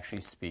he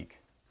actually speak?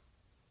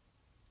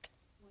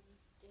 When he's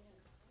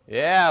dead.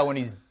 Yeah, when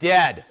he's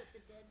dead. But the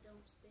dead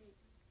don't speak.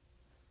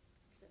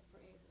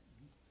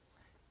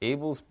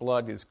 Abel's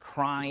blood is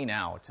crying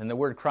out. And the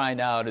word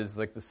crying out is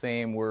like the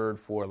same word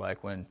for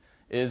like when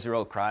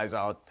Israel cries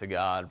out to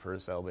God for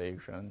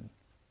salvation.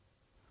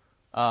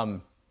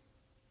 So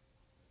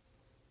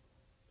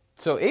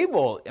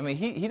Abel, I mean,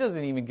 he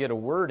doesn't even get a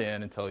word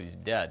in until he's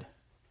dead.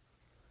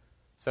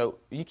 So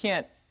you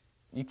can't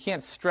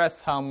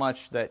stress how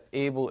much that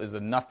Abel is a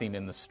nothing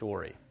in the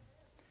story.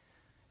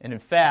 And in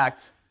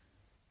fact,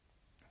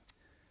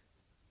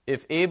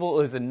 if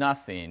Abel is a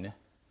nothing,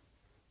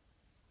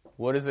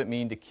 what does it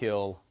mean to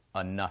kill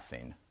a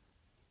nothing?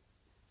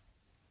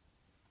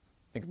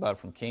 Think about it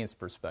from Cain's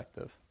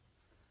perspective.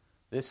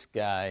 This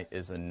guy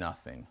is a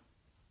nothing.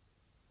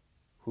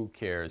 Who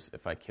cares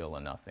if I kill a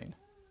nothing?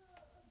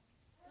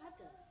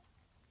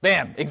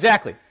 Bam,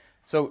 exactly.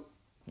 So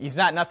he's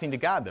not nothing to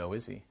God, though,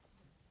 is he?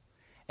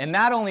 And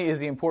not only is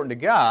he important to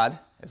God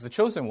as the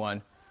chosen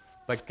one,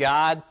 but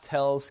God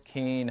tells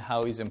Cain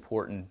how he's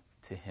important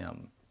to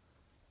him.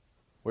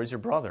 Where's your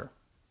brother?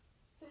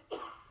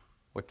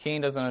 What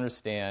Cain doesn't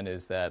understand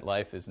is that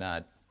life is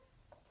not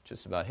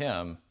just about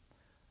him,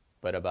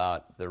 but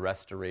about the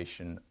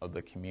restoration of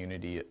the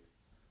community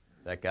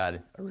that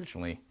God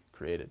originally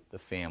created, the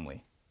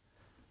family.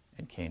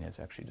 And Cain has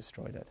actually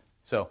destroyed it.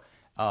 So,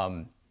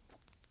 okay,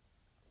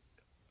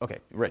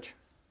 Rich.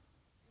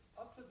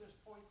 Up to this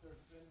point, there's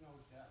been no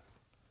death.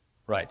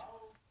 Right. How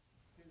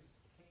does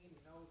Cain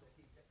know that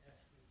he can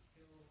actually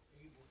kill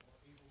Abel or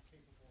Abel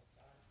capable of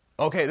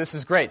dying? Okay, this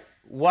is great.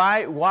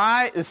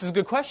 Why? This is a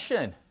good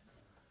question.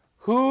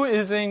 Who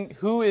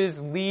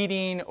is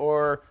leading,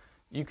 or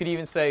you could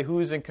even say,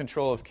 who's in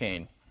control of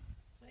Cain?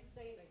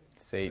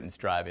 Satan's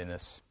driving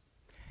this.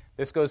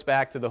 This goes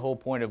back to the whole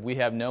point of we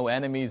have no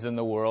enemies in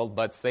the world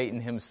but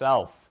Satan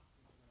himself.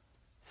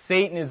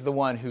 Satan is the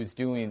one who's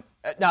doing...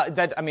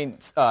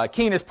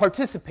 Cain is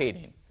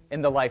participating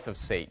in the life of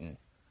Satan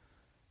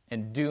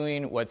and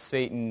doing what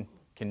Satan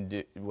can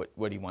do,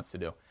 what he wants to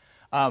do.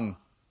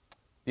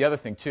 The other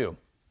thing, too,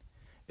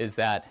 is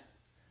that,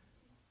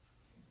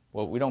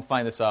 well, we don't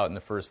find this out in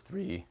the first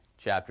 3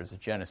 chapters of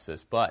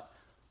Genesis, but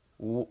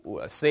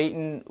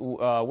Satan,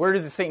 where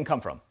does Satan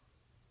come from?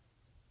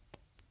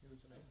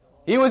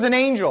 He was an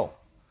angel.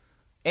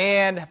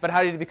 But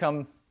how did he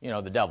become,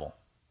 the devil?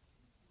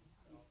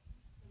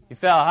 He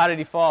fell. How did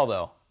he fall,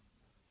 though?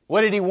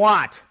 What did he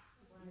want?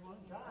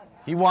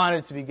 He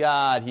wanted to be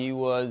God. He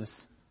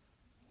was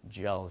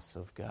jealous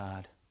of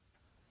God.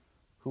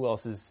 Who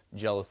else is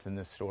jealous in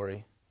this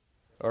story?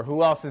 Or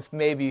who else is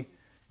maybe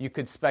you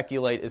could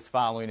speculate is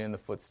following in the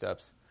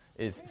footsteps?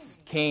 Is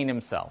Cain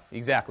himself.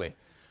 Exactly.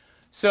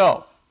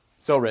 So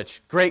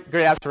Rich, great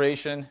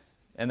observation,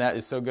 and that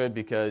is so good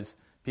because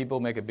people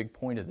make a big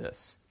point of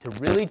this to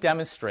really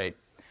demonstrate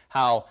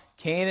how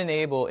Cain and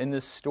Abel in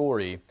this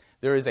story,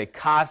 there is a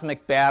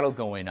cosmic battle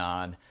going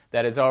on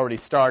that has already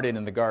started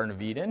in the Garden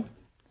of Eden,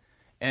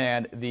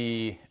 and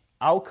the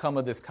outcome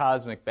of this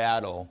cosmic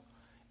battle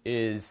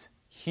is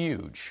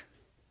huge.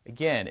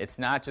 Again, it's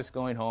not just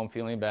going home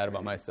feeling bad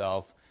about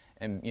myself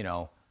and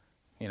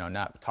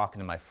not talking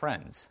to my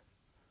friends.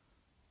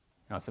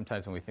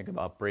 Sometimes when we think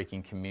about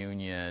breaking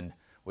communion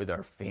with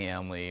our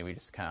family, we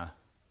just kind of,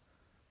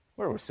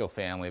 we're still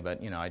family,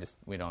 but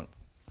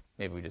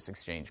maybe we just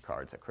exchange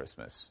cards at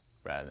Christmas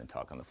rather than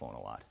talk on the phone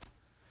a lot.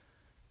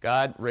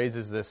 God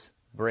raises this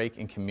break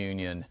in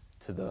communion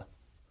to the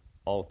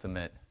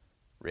ultimate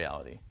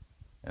reality,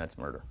 and that's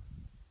murder,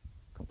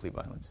 complete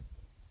violence.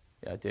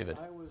 Yeah, David.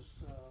 I was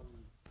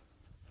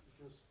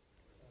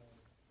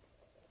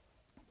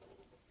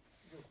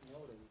just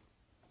noting,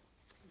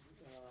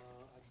 I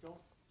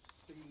don't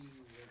see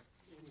that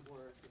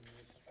anywhere in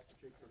this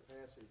particular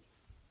passage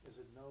is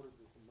it noted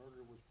that the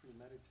murder was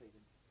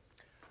premeditated.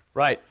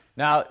 Right.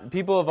 Now,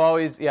 people have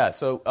always,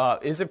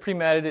 is it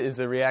premeditated? Is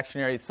it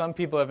reactionary? Some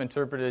people have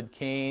interpreted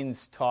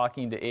Cain's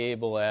talking to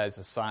Abel as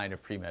a sign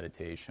of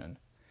premeditation.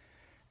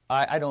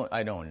 I don't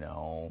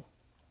know.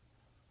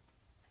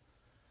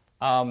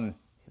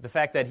 The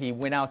fact that he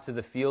went out to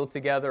the field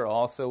together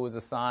also was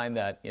a sign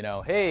that,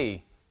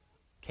 hey,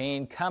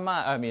 Cain, come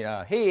on.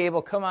 Hey,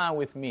 Abel, come on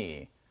with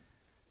me.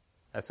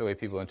 That's the way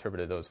people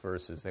interpreted those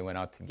verses. They went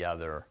out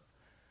together.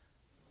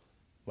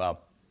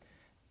 Well,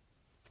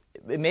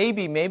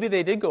 maybe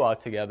they did go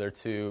out together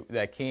to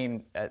that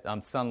Cain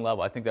on some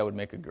level. I think that would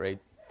make a great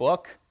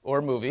book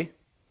or movie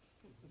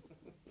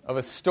of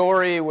a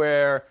story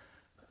where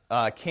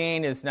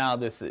Cain is now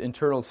this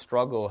internal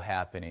struggle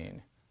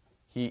happening.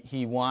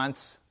 He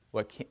wants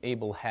what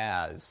Abel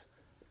has,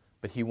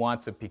 but he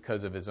wants it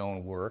because of his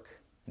own work,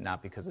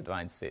 not because of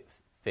divine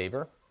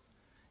favor.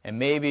 And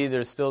maybe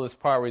there's still this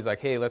part where he's like,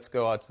 hey, let's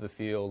go out to the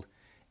field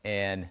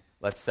and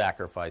let's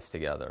sacrifice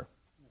together.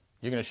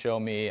 You're going to show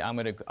me, I'm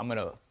going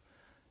to.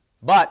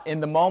 But in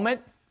the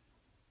moment,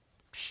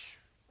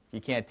 he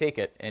can't take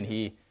it, and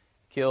he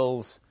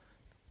kills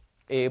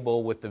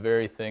Abel with the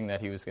very thing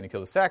that he was going to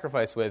kill the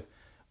sacrifice with,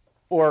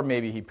 or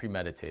maybe he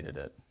premeditated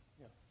it.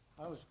 Yeah,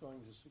 I was going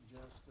to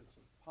suggest it's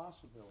a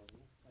possibility,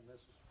 and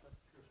this is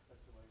pure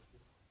speculation,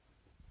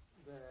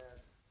 that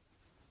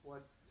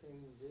what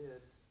Cain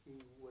did,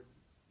 he would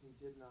he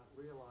did not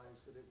realize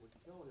that it would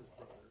kill his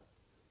brother.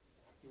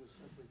 He was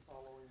simply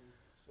following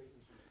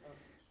Satan's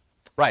instructions.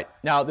 Right.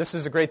 Now, this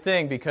is a great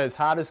thing because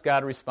how does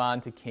God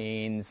respond to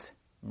Cain's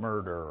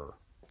murder?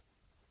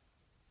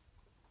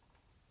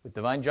 With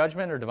divine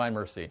judgment or divine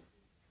mercy?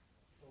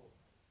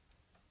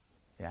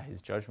 Yeah,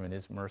 his judgment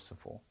is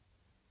merciful.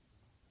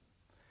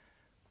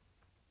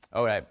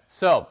 Okay,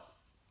 so,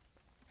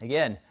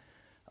 again,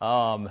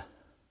 so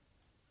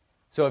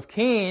if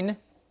Cain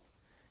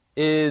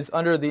is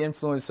under the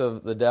influence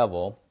of the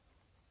devil,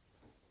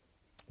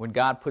 when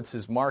God puts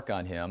his mark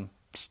on him,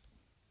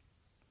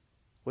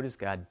 what is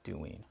God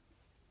doing?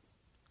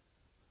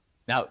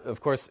 Now, of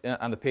course,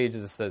 on the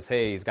pages it says,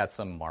 hey, he's got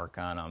some mark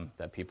on him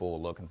that people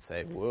will look and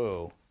say,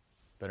 whoa,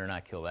 better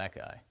not kill that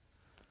guy.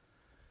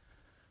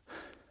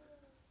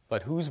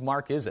 But whose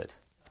mark is it?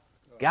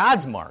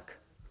 God's mark.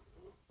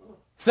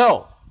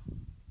 So,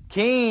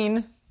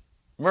 Cain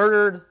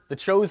murdered the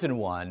chosen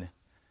one,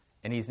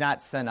 and he's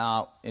not sent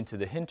out into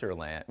the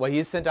hinterland. Well, he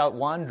is sent out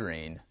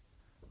wandering,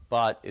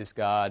 but is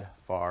God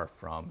far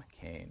from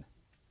Cain?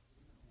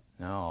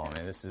 No,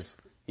 I mean,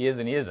 he is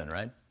and he isn't,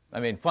 right? I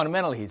mean,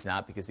 fundamentally he's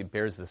not because he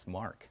bears this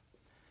mark.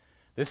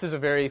 This is a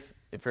very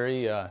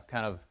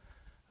kind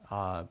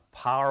of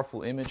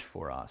powerful image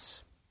for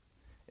us,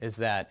 is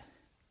that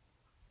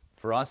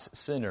for us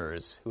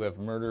sinners who have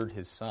murdered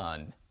his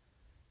son,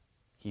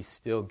 he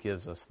still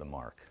gives us the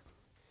mark.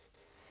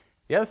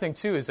 The other thing,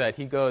 too, is that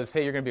he goes,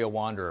 hey, you're going to be a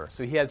wanderer.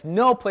 So he has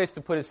no place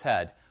to put his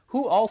head.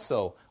 Who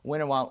also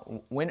went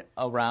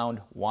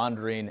around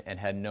wandering and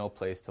had no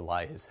place to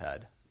lie his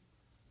head?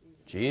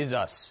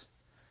 Jesus.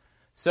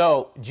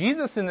 So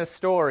Jesus in this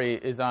story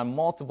is on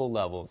multiple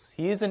levels.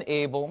 He is in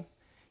Abel.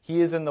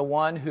 He is in the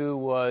one who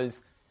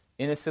was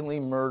innocently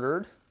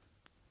murdered.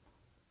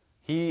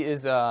 He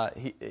is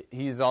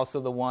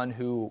also the one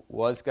who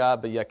was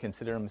God, but yet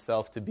considered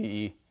himself to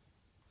be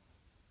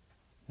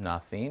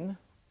nothing.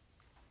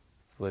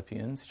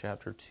 Philippians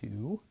chapter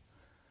 2.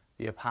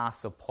 The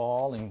Apostle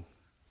Paul in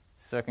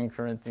 2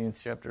 Corinthians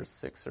chapter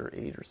 6 or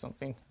 8 or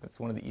something. That's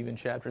one of the even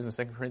chapters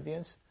in 2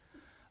 Corinthians.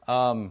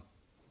 Though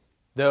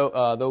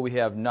we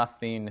have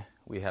nothing,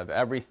 we have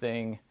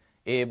everything.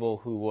 Abel,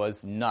 who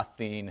was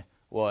nothing,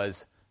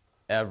 was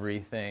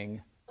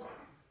everything.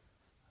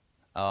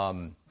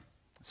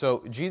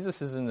 So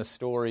Jesus is in the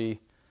story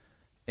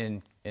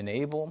in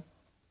Abel.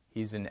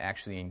 He's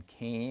actually in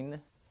Cain,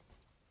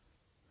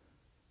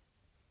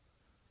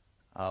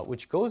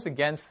 which goes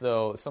against,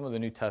 though, some of the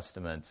New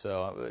Testament.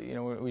 So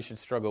we should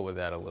struggle with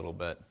that a little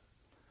bit.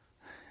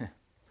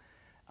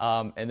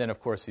 And then, of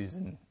course, he's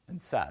in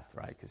Seth,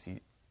 right? Because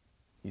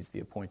he's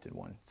the appointed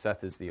one.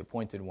 Seth is the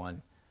appointed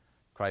one.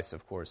 Christ,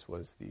 of course,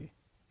 was the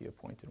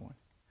appointed one.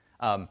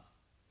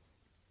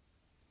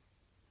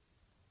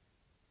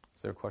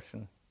 Is there a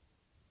question?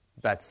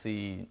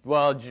 Betsy.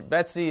 Well,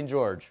 Betsy and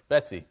George.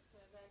 Betsy.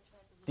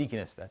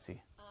 Deaconess Betsy. It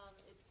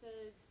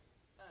says,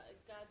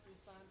 God's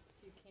response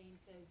to Cain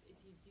says, if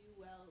you do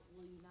well,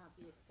 will you not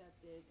be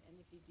accepted? And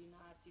if you do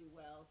not do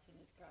well, sin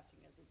is crouching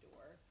at the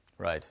door.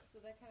 Right. So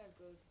that kind of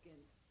goes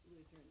against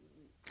Lutheran.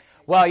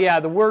 Well,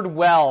 yeah, the word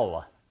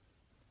well.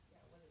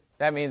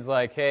 That means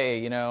like,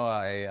 hey,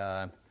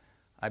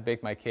 I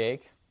baked my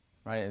cake,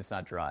 right? And it's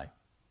not dry.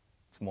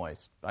 It's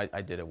moist.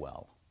 I did it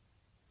well.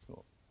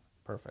 Cool.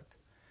 Perfect.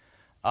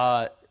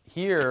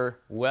 Here,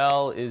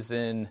 well is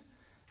in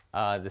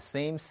the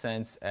same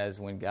sense as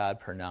when God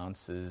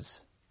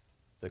pronounces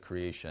the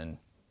creation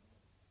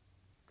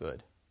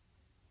good.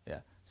 Yeah.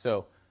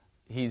 So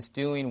he's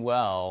doing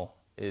well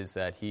is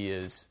that he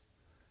is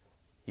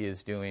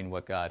doing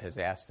what God has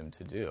asked him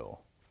to do.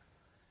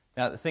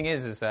 Now, the thing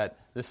is that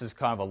this is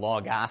kind of a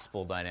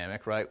law-gospel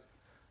dynamic, right?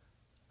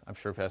 I'm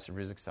sure Pastor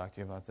Bruzik's talked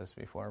to you about this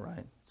before,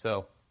 right?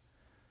 So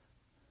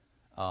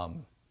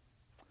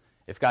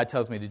if God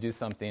tells me to do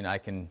something, I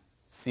can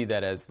see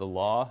that as the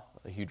law,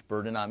 a huge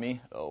burden on me.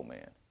 Oh,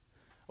 man.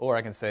 Or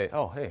I can say,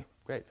 oh, hey,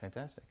 great,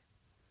 fantastic.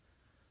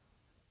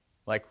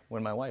 Like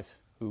when my wife,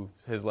 who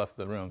has left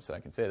the room, so I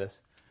can say this,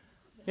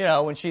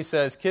 when she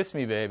says, kiss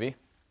me, baby.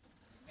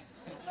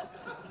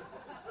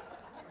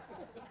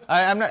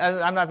 I'm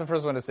not the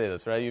first one to say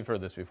this, right? You've heard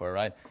this before,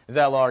 right? Is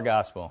that law or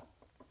gospel?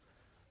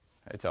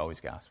 It's always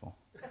gospel.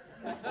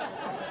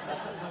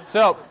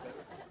 So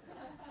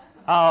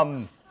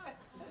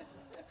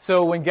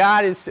when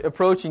God is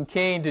approaching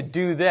Cain to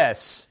do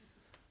this,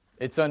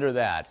 it's under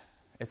that.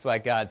 It's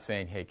like God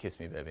saying, hey, kiss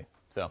me, baby.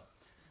 So,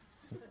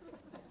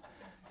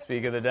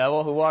 speak of the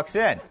devil who walks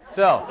in.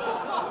 So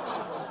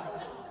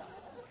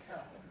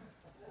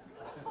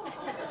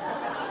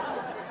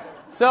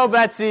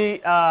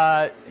Betsy,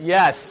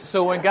 yes.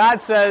 So when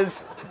God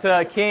says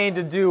to Cain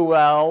to do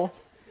well,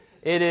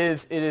 it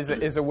is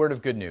a word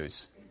of good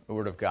news, a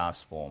word of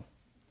gospel.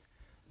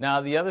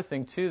 Now, the other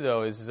thing, too,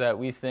 though, is that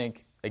we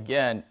think,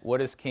 again, what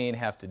does Cain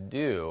have to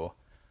do?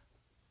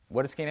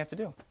 What does Cain have to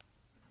do?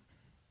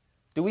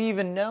 Do we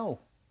even know?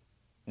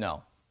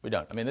 No, we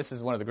don't. I mean, this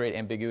is one of the great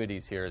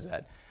ambiguities here, is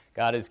that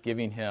God is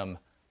giving him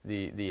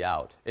the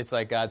out. It's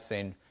like God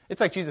saying,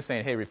 it's like Jesus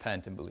saying, hey,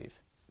 repent and believe.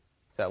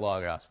 Is that law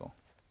or gospel?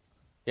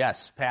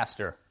 Yes,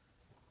 Pastor.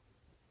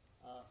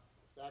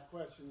 That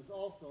question is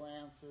also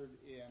answered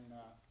in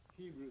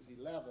Hebrews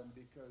 11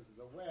 because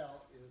the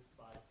well is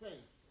by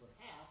faith.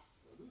 Perhaps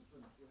the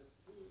Lutheran twist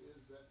too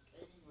is that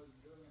Cain was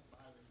doing it by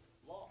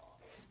the law.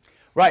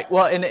 Right.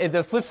 Well, and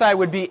the flip side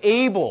would be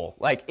Abel.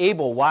 Like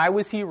Abel, why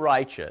was he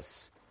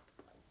righteous?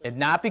 And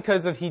not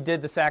because of he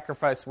did the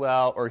sacrifice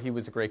well or he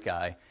was a great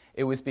guy.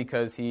 It was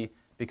because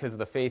of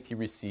the faith he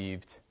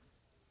received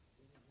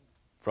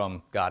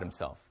from God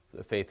himself,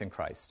 the faith in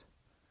Christ.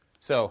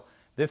 So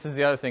this is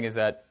the other thing is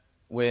that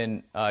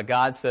when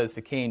God says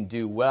to Cain,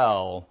 do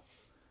well,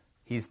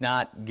 he's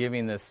not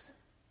giving this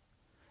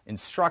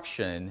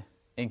instruction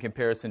in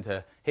comparison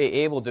to, hey,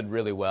 Abel did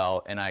really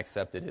well and I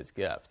accepted his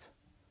gift.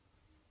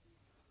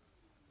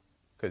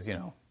 Because,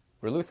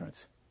 we're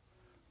Lutherans.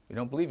 We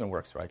don't believe in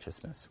works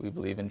righteousness. We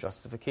believe in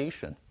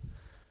justification.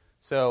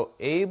 So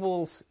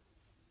it's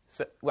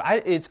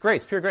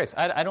grace, pure grace.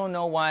 I don't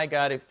know why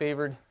God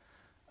favored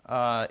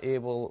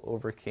Abel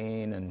over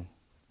Cain, and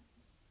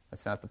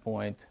that's not the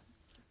point.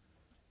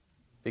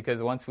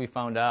 Because once we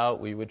found out,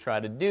 we would try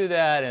to do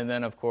that, and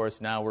then, of course,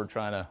 now we're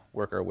trying to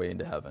work our way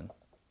into heaven.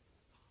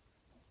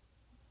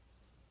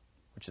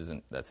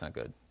 That's not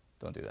good.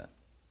 Don't do that.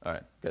 All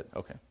right, good,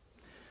 okay.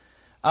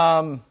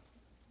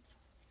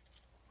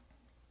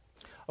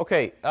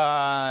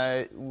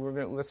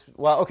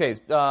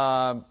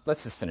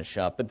 Let's just finish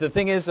up. But the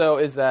thing is, though,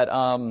 is that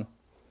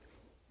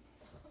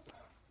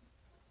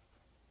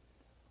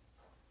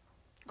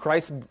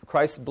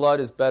Christ's blood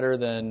is better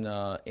than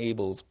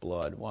Abel's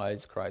blood. Why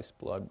is Christ's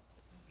blood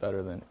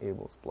better than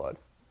Abel's blood?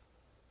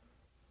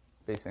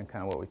 Based on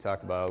kind of what we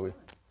talked about.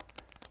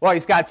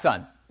 He's God's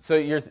son, so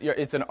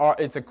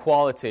it's a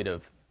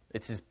qualitative.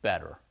 It's just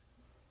better.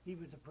 He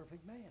was a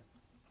perfect man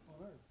on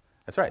earth.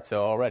 That's right.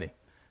 So already.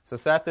 So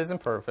Seth isn't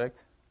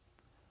perfect.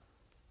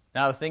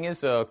 Now the thing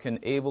is, though, can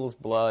Abel's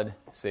blood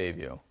save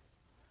you?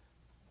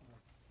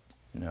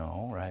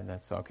 No, right?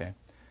 That's okay.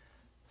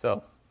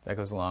 So that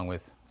goes along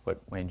with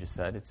what Wayne just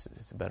said. It's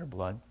a better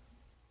blood.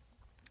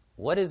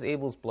 What is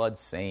Abel's blood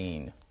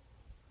saying?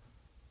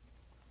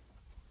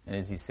 And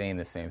is he saying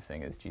the same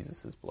thing as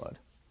Jesus' blood?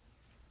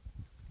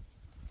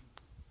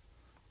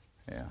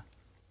 Yeah.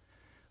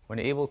 When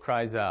Abel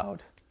cries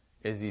out,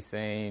 is he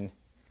saying,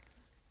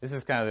 this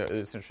is kind of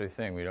this interesting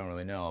thing, we don't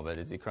really know, but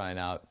is he crying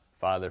out,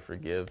 Father,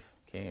 forgive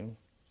Cain?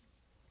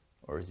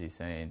 Or is he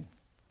saying,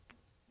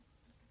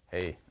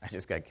 hey, I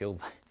just got killed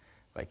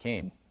by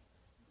Cain.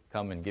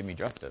 Come and give me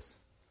justice.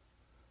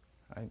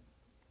 Right?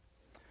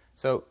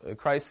 So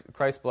Christ's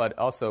blood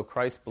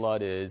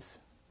is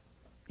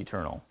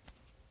eternal.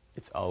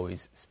 It's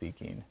always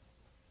speaking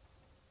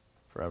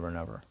forever and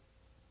ever.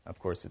 Of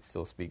course, it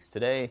still speaks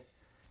today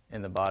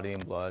in the body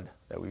and blood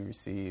that we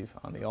receive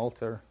on the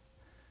altar.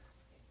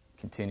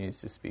 Continues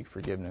to speak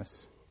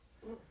forgiveness.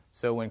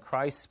 So when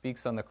Christ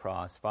speaks on the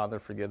cross, Father,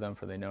 forgive them,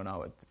 for they know not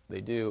what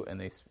they do,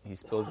 and he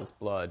spills his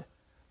blood,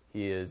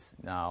 he is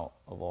now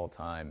of all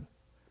time.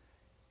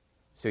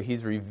 So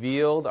he's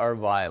revealed our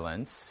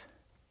violence,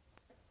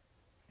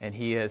 and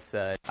he has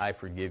said, I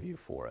forgive you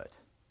for it.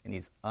 And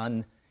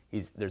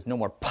there's no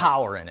more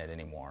power in it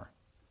anymore.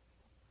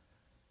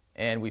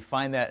 And we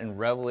find that in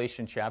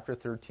Revelation chapter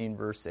 13,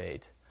 verse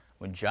 8,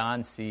 when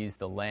John sees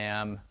the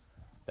Lamb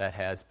that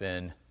has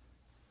been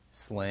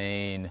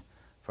slain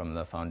from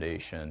the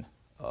foundation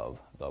of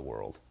the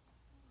world.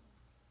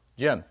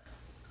 Jim?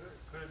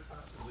 Could it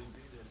possibly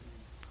be that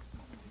he's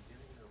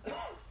the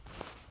beginning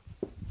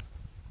of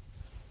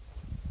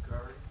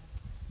guarding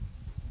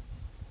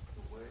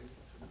the way to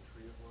the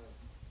tree of life?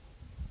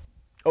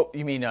 Oh,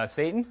 you mean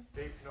Satan?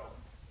 No.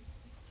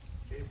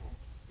 Abel,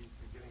 he's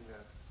beginning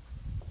that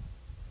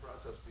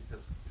process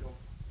because,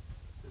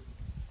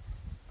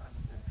 I'm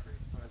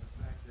intrigued by the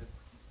fact that,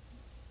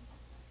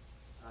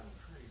 not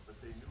intrigued, but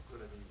they knew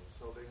good and evil.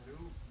 So they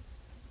knew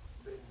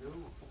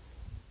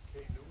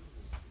Cain knew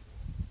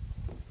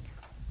he was evil.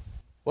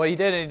 Well, he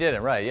did and he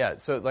didn't, right, yeah.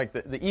 So, like,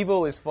 the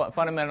evil is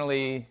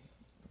fundamentally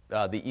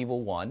the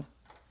evil one.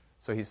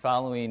 So he's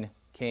following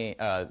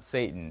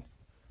Satan.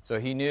 So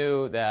he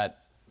knew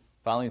that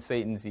following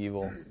Satan's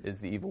evil is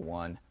the evil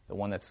one, the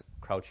one that's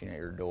crouching at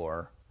your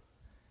door.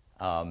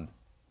 And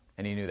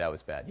he knew that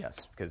was bad,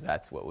 yes, because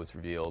that's what was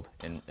revealed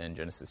in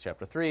Genesis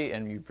chapter 3.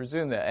 And you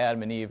presume that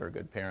Adam and Eve are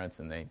good parents,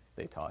 and they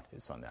taught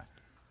his son that.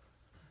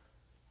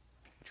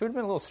 Which would have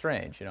been a little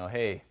strange,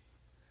 hey,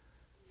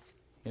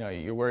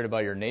 you're worried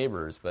about your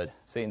neighbors, but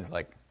Satan's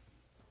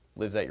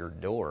lives at your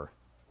door.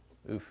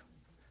 Oof.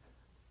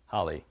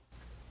 Holly.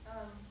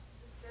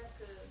 Just back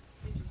to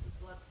Jesus'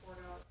 blood poured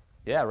out.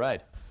 Yeah,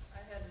 right. I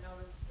hadn't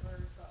noticed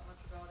or thought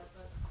much about it,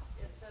 but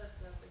it says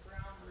that the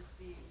ground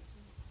received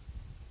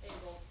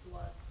Abel's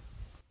blood.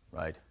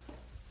 Right.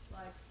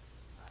 I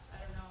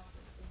don't know if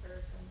there's a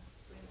comparison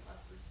between us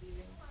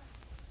receiving.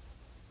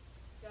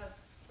 God's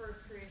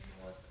first creation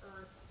was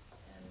earth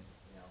and,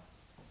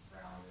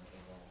 ground and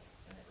Abel,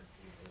 and it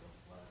received Abel's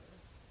blood.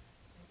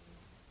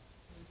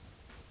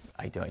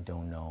 I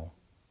don't know.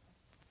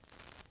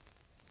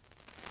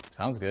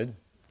 Sounds good.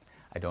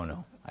 I don't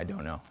know. I do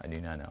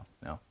not know.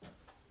 No.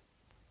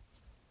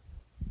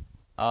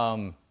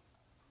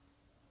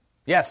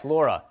 Yes,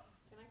 Laura.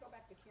 Can I go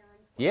back to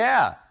Karen's?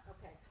 Yeah.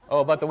 Okay.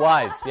 Oh, about the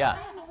wives. Yeah.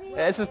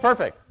 This is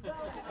perfect.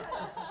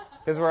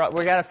 Because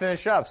we got to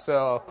finish up.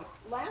 So.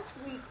 Last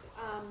week,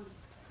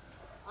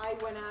 I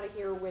went out of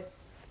here with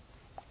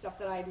stuff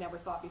that I had never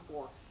thought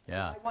before.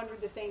 Yeah. I wondered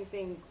the same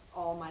thing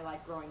all my life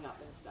growing up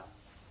and stuff.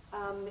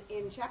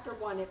 In chapter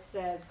 1, it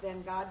says,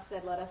 "Then God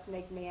said, let us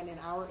make man in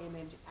our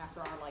image after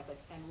our likeness,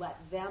 and let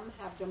them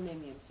have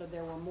dominion." So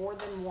there were more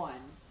than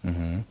one.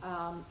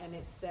 And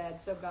it said,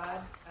 so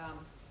God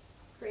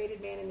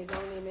created man in his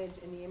own image.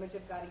 In the image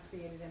of God he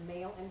created them.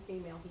 Male and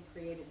female he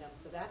created them.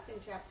 So that's in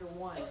chapter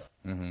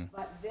 1.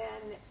 But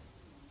then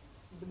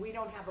we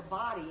don't have a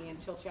body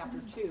until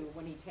chapter 2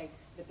 when he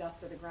takes the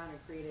dust of the ground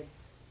and created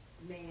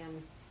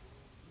man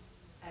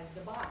as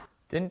the body.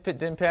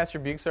 Didn't Pastor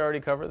Bukes already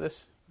cover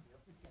this?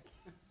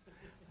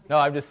 No,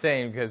 I'm just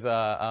saying because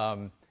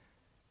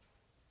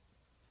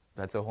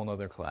that's a whole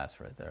other class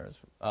right there.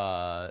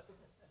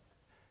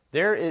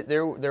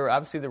 There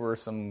obviously there were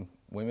some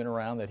women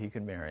around that he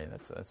could marry.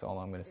 That's all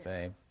I'm going to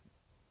say.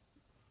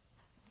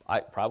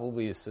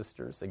 Probably his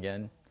sisters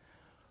again.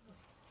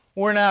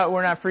 We're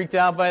not freaked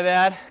out by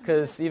that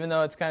because even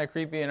though it's kind of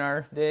creepy in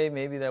our day,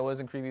 maybe that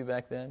wasn't creepy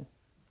back then.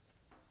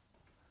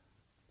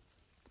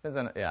 Depends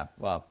on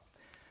Well,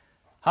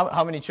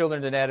 how many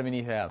children did Adam and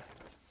Eve have?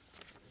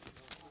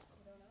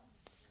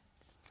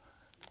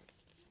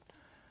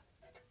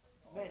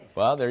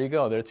 Well, there you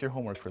go. That's your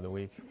homework for the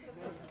week.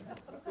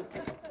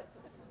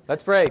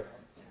 Let's pray.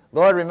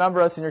 Lord,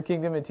 remember us in your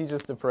kingdom and teach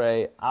us to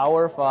pray.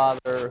 Our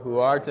Father, who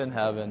art in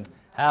heaven,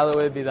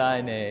 hallowed be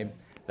thy name.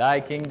 Thy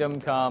kingdom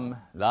come,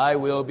 thy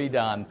will be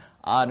done,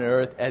 on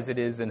earth as it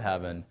is in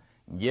heaven.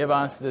 Give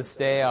us this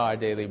day our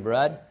daily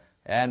bread,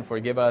 and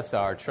forgive us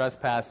our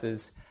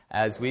trespasses,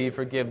 as we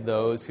forgive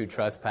those who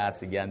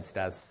trespass against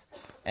us.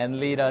 And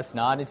lead us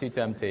not into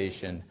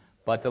temptation,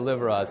 but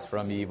deliver us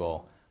from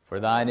evil. For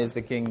thine is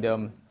the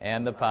kingdom,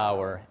 and the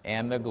power,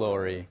 and the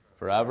glory,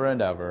 forever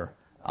and ever.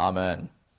 Amen.